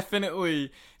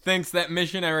definitely thinks that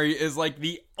missionary is, like,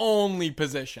 the only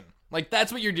position. Like, that's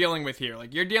what you're dealing with here.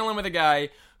 Like, you're dealing with a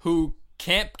guy who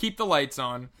can't keep the lights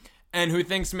on and who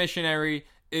thinks missionary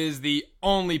is the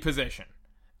only position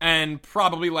and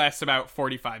probably lasts about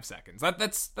 45 seconds.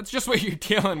 That's just what you're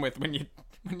dealing with when you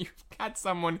got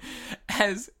someone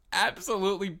as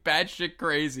absolutely batshit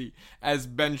crazy as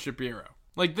Ben Shapiro.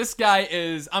 Like, this guy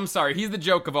is, I'm sorry, he's the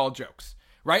joke of all jokes,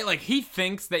 right? Like, he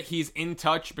thinks that he's in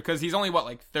touch because he's only,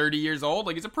 30 years old?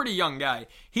 Like, he's a pretty young guy.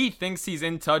 He thinks he's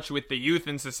in touch with the youth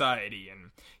in society,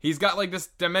 and he's got, like, this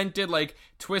demented, like,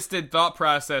 twisted thought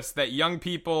process that young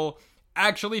people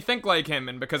actually think like him.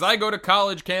 And because I go to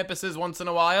college campuses once in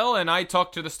a while, and I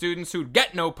talk to the students who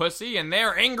get no pussy, and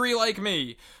they're angry like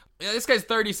me. This guy's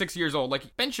 36 years old.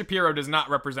 Like, Ben Shapiro does not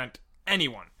represent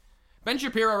anyone. Ben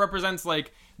Shapiro represents,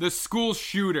 like, the school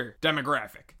shooter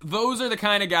demographic. Those are the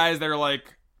kind of guys that are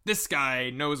like, this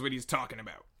guy knows what he's talking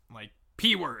about. Like,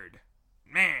 P-word.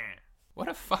 Man. What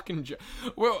a fucking joke.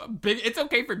 Well, it's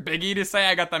okay for Biggie to say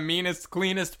I got the meanest,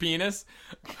 cleanest penis.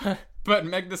 But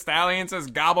Meg Thee Stallion says,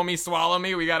 gobble me, swallow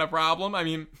me, we got a problem. I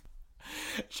mean,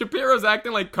 Shapiro's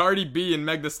acting like Cardi B and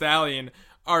Meg Thee Stallion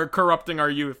are corrupting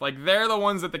our youth. Like, they're the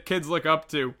ones that the kids look up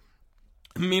to.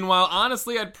 Meanwhile,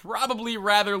 honestly, I'd probably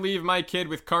rather leave my kid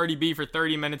with Cardi B for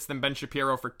 30 minutes than Ben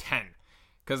Shapiro for 10.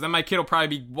 Because then my kid will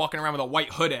probably be walking around with a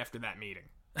white hood after that meeting.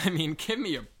 I mean, give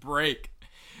me a break.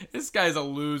 This guy's a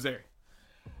loser.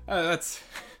 That's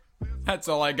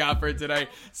all I got for today.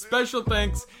 Special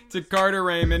thanks to Carter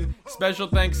Raymond. Special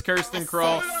thanks Kirsten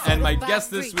Kroll. And my guest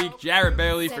this week, Jarrett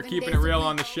Bailey, for keeping it real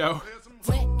on the show.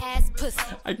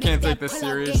 I can't take this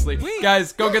seriously.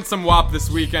 Guys, go get some WAP this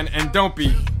weekend and don't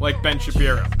be like Ben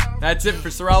Shapiro. That's it for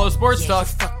Serralo Sports Talk.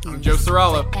 I'm Joe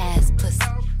Serralo.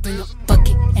 Bring a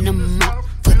bucket and a mop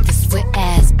for this wet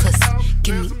ass pussy.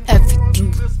 Give me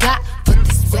everything you got for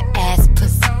this wet ass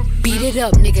pussy. Beat it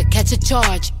up, nigga, catch a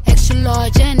charge. Extra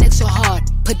large and extra hard.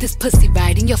 Put this pussy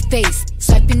right in your face.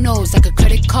 Swipe your nose like a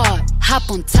credit card.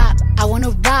 Hop on top, I wanna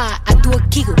ride. I do a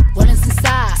giggle, what is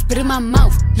inside? Spit in my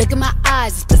mouth, look in my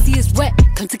eyes. This pussy is wet,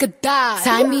 come take a dive.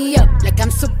 Tie me up like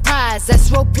I'm surprised, that's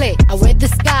roleplay. I wear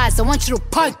disguise, I want you to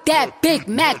park that Big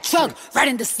Mac truck right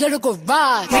in this little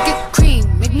garage. Make it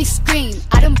cream, make me scream.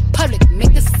 Out in public,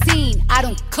 make a scene. I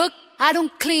don't cook, I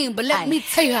don't clean, but let me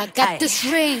tell you, I got this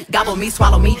ring. Gobble me,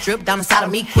 swallow me, drip down inside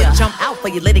of me. Quick jump out for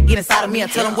you, let it get inside of me. I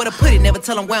tell them where to put it, never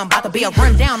tell them where I'm about to be. I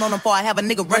run down on them before I have a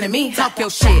nigga running me. Talk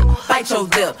your shit, bite your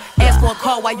lip. Ask for a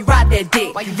call while you ride that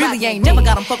dick. You really ain't never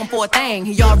got him fucking for a thing.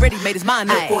 He already made his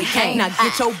mind up before he came. Now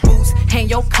get your boots, hang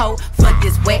your coat for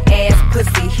this wet ass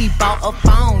pussy. He bought a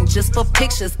phone just for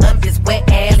pictures of this wet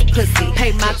ass pussy.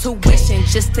 Pay my tuition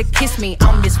just to kiss me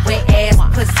on this wet ass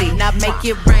pussy. Now make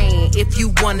it rain if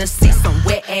you wanna see some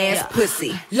wet ass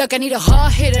pussy. Look, I need a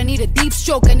hard hit, I need a deep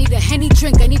stroke, I need a Henny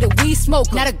drink, I need a weed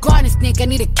smoke. Not a garden snake, I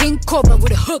need a king cobra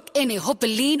with a hook in it, hope it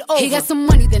lean over. He got some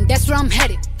money, then that's where I'm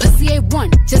headed. Pussy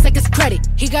A1, just like his credit.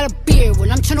 He got a beard, well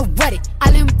I'm tryna wet it.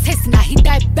 I let him taste it, now he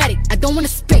diabetic. I don't wanna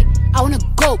spit, I wanna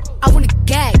go, I wanna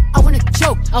gag, I wanna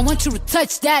choke. I want you to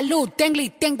touch that little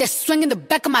dangly thing that's swinging the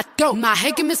back of my throat. My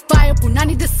head can misfire,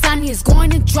 Punani Dasani is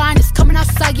going and drying, it's coming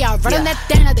outside, yeah. I run on that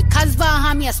thing, now the cuz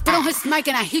behind me. I spit on his mic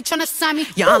and I heat tryna sign me.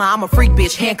 Your Honor, I'm a freak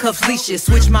bitch, handcuffs, leashes.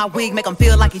 Switch my wig, make him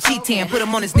feel like he cheating. Put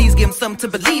him on his knees, give him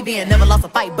something to believe in. Never lost a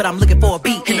fight, but I'm looking for a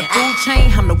beat. In the food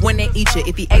chain, I'm the one that eat you.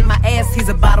 If he ate my ass, he's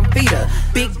a bottom feeder.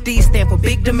 Big D stand for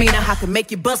big demeanor. I can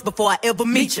make you bust before I ever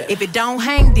meet you. If it don't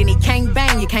hang, then he can't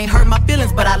bang. You can't hurt my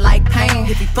feelings, but I like pain.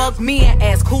 If he fuck me and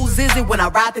ask who's is it when I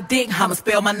ride the dick, I'ma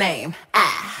spell my name.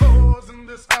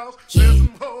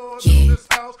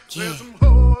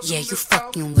 Yeah, you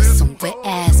fucking with some wet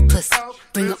ass pussy.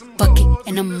 Bring a bucket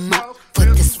and a mop for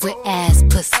this wet ass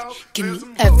pussy. Give me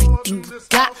everything you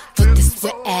got for this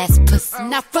wet ass pussy.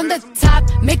 Now from the top,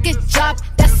 make it drop.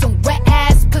 That's some wet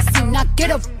ass pussy. Now get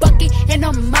a bucket and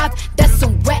a mop. That's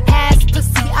some wet ass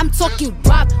pussy. I'm talking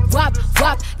wop, wop,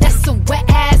 wop. That's some wet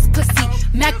ass pussy.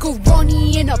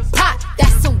 Macaroni in a pot.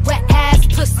 That's some wet ass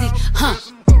pussy, huh?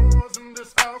 There's some hoes in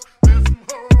this house.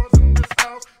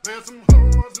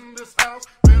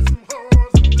 There's some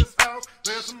hoes in this house.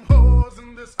 There's some whores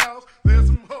in this house. There's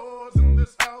some whores in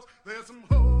this house. There's some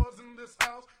whores in this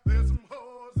house. There's some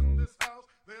whores in this house.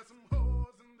 There's some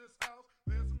whores in this house.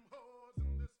 There's some whores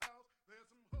in this house. There's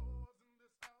some whores in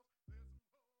this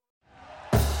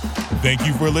house. Thank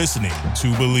you for listening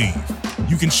to Believe.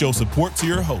 You can show support to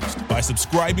your host by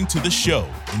subscribing to the show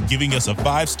and giving us a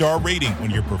 5-star rating on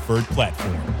your preferred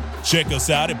platform. Check us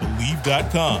out at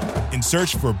Believe.com and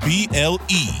search for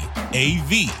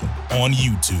BLEAV on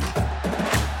YouTube.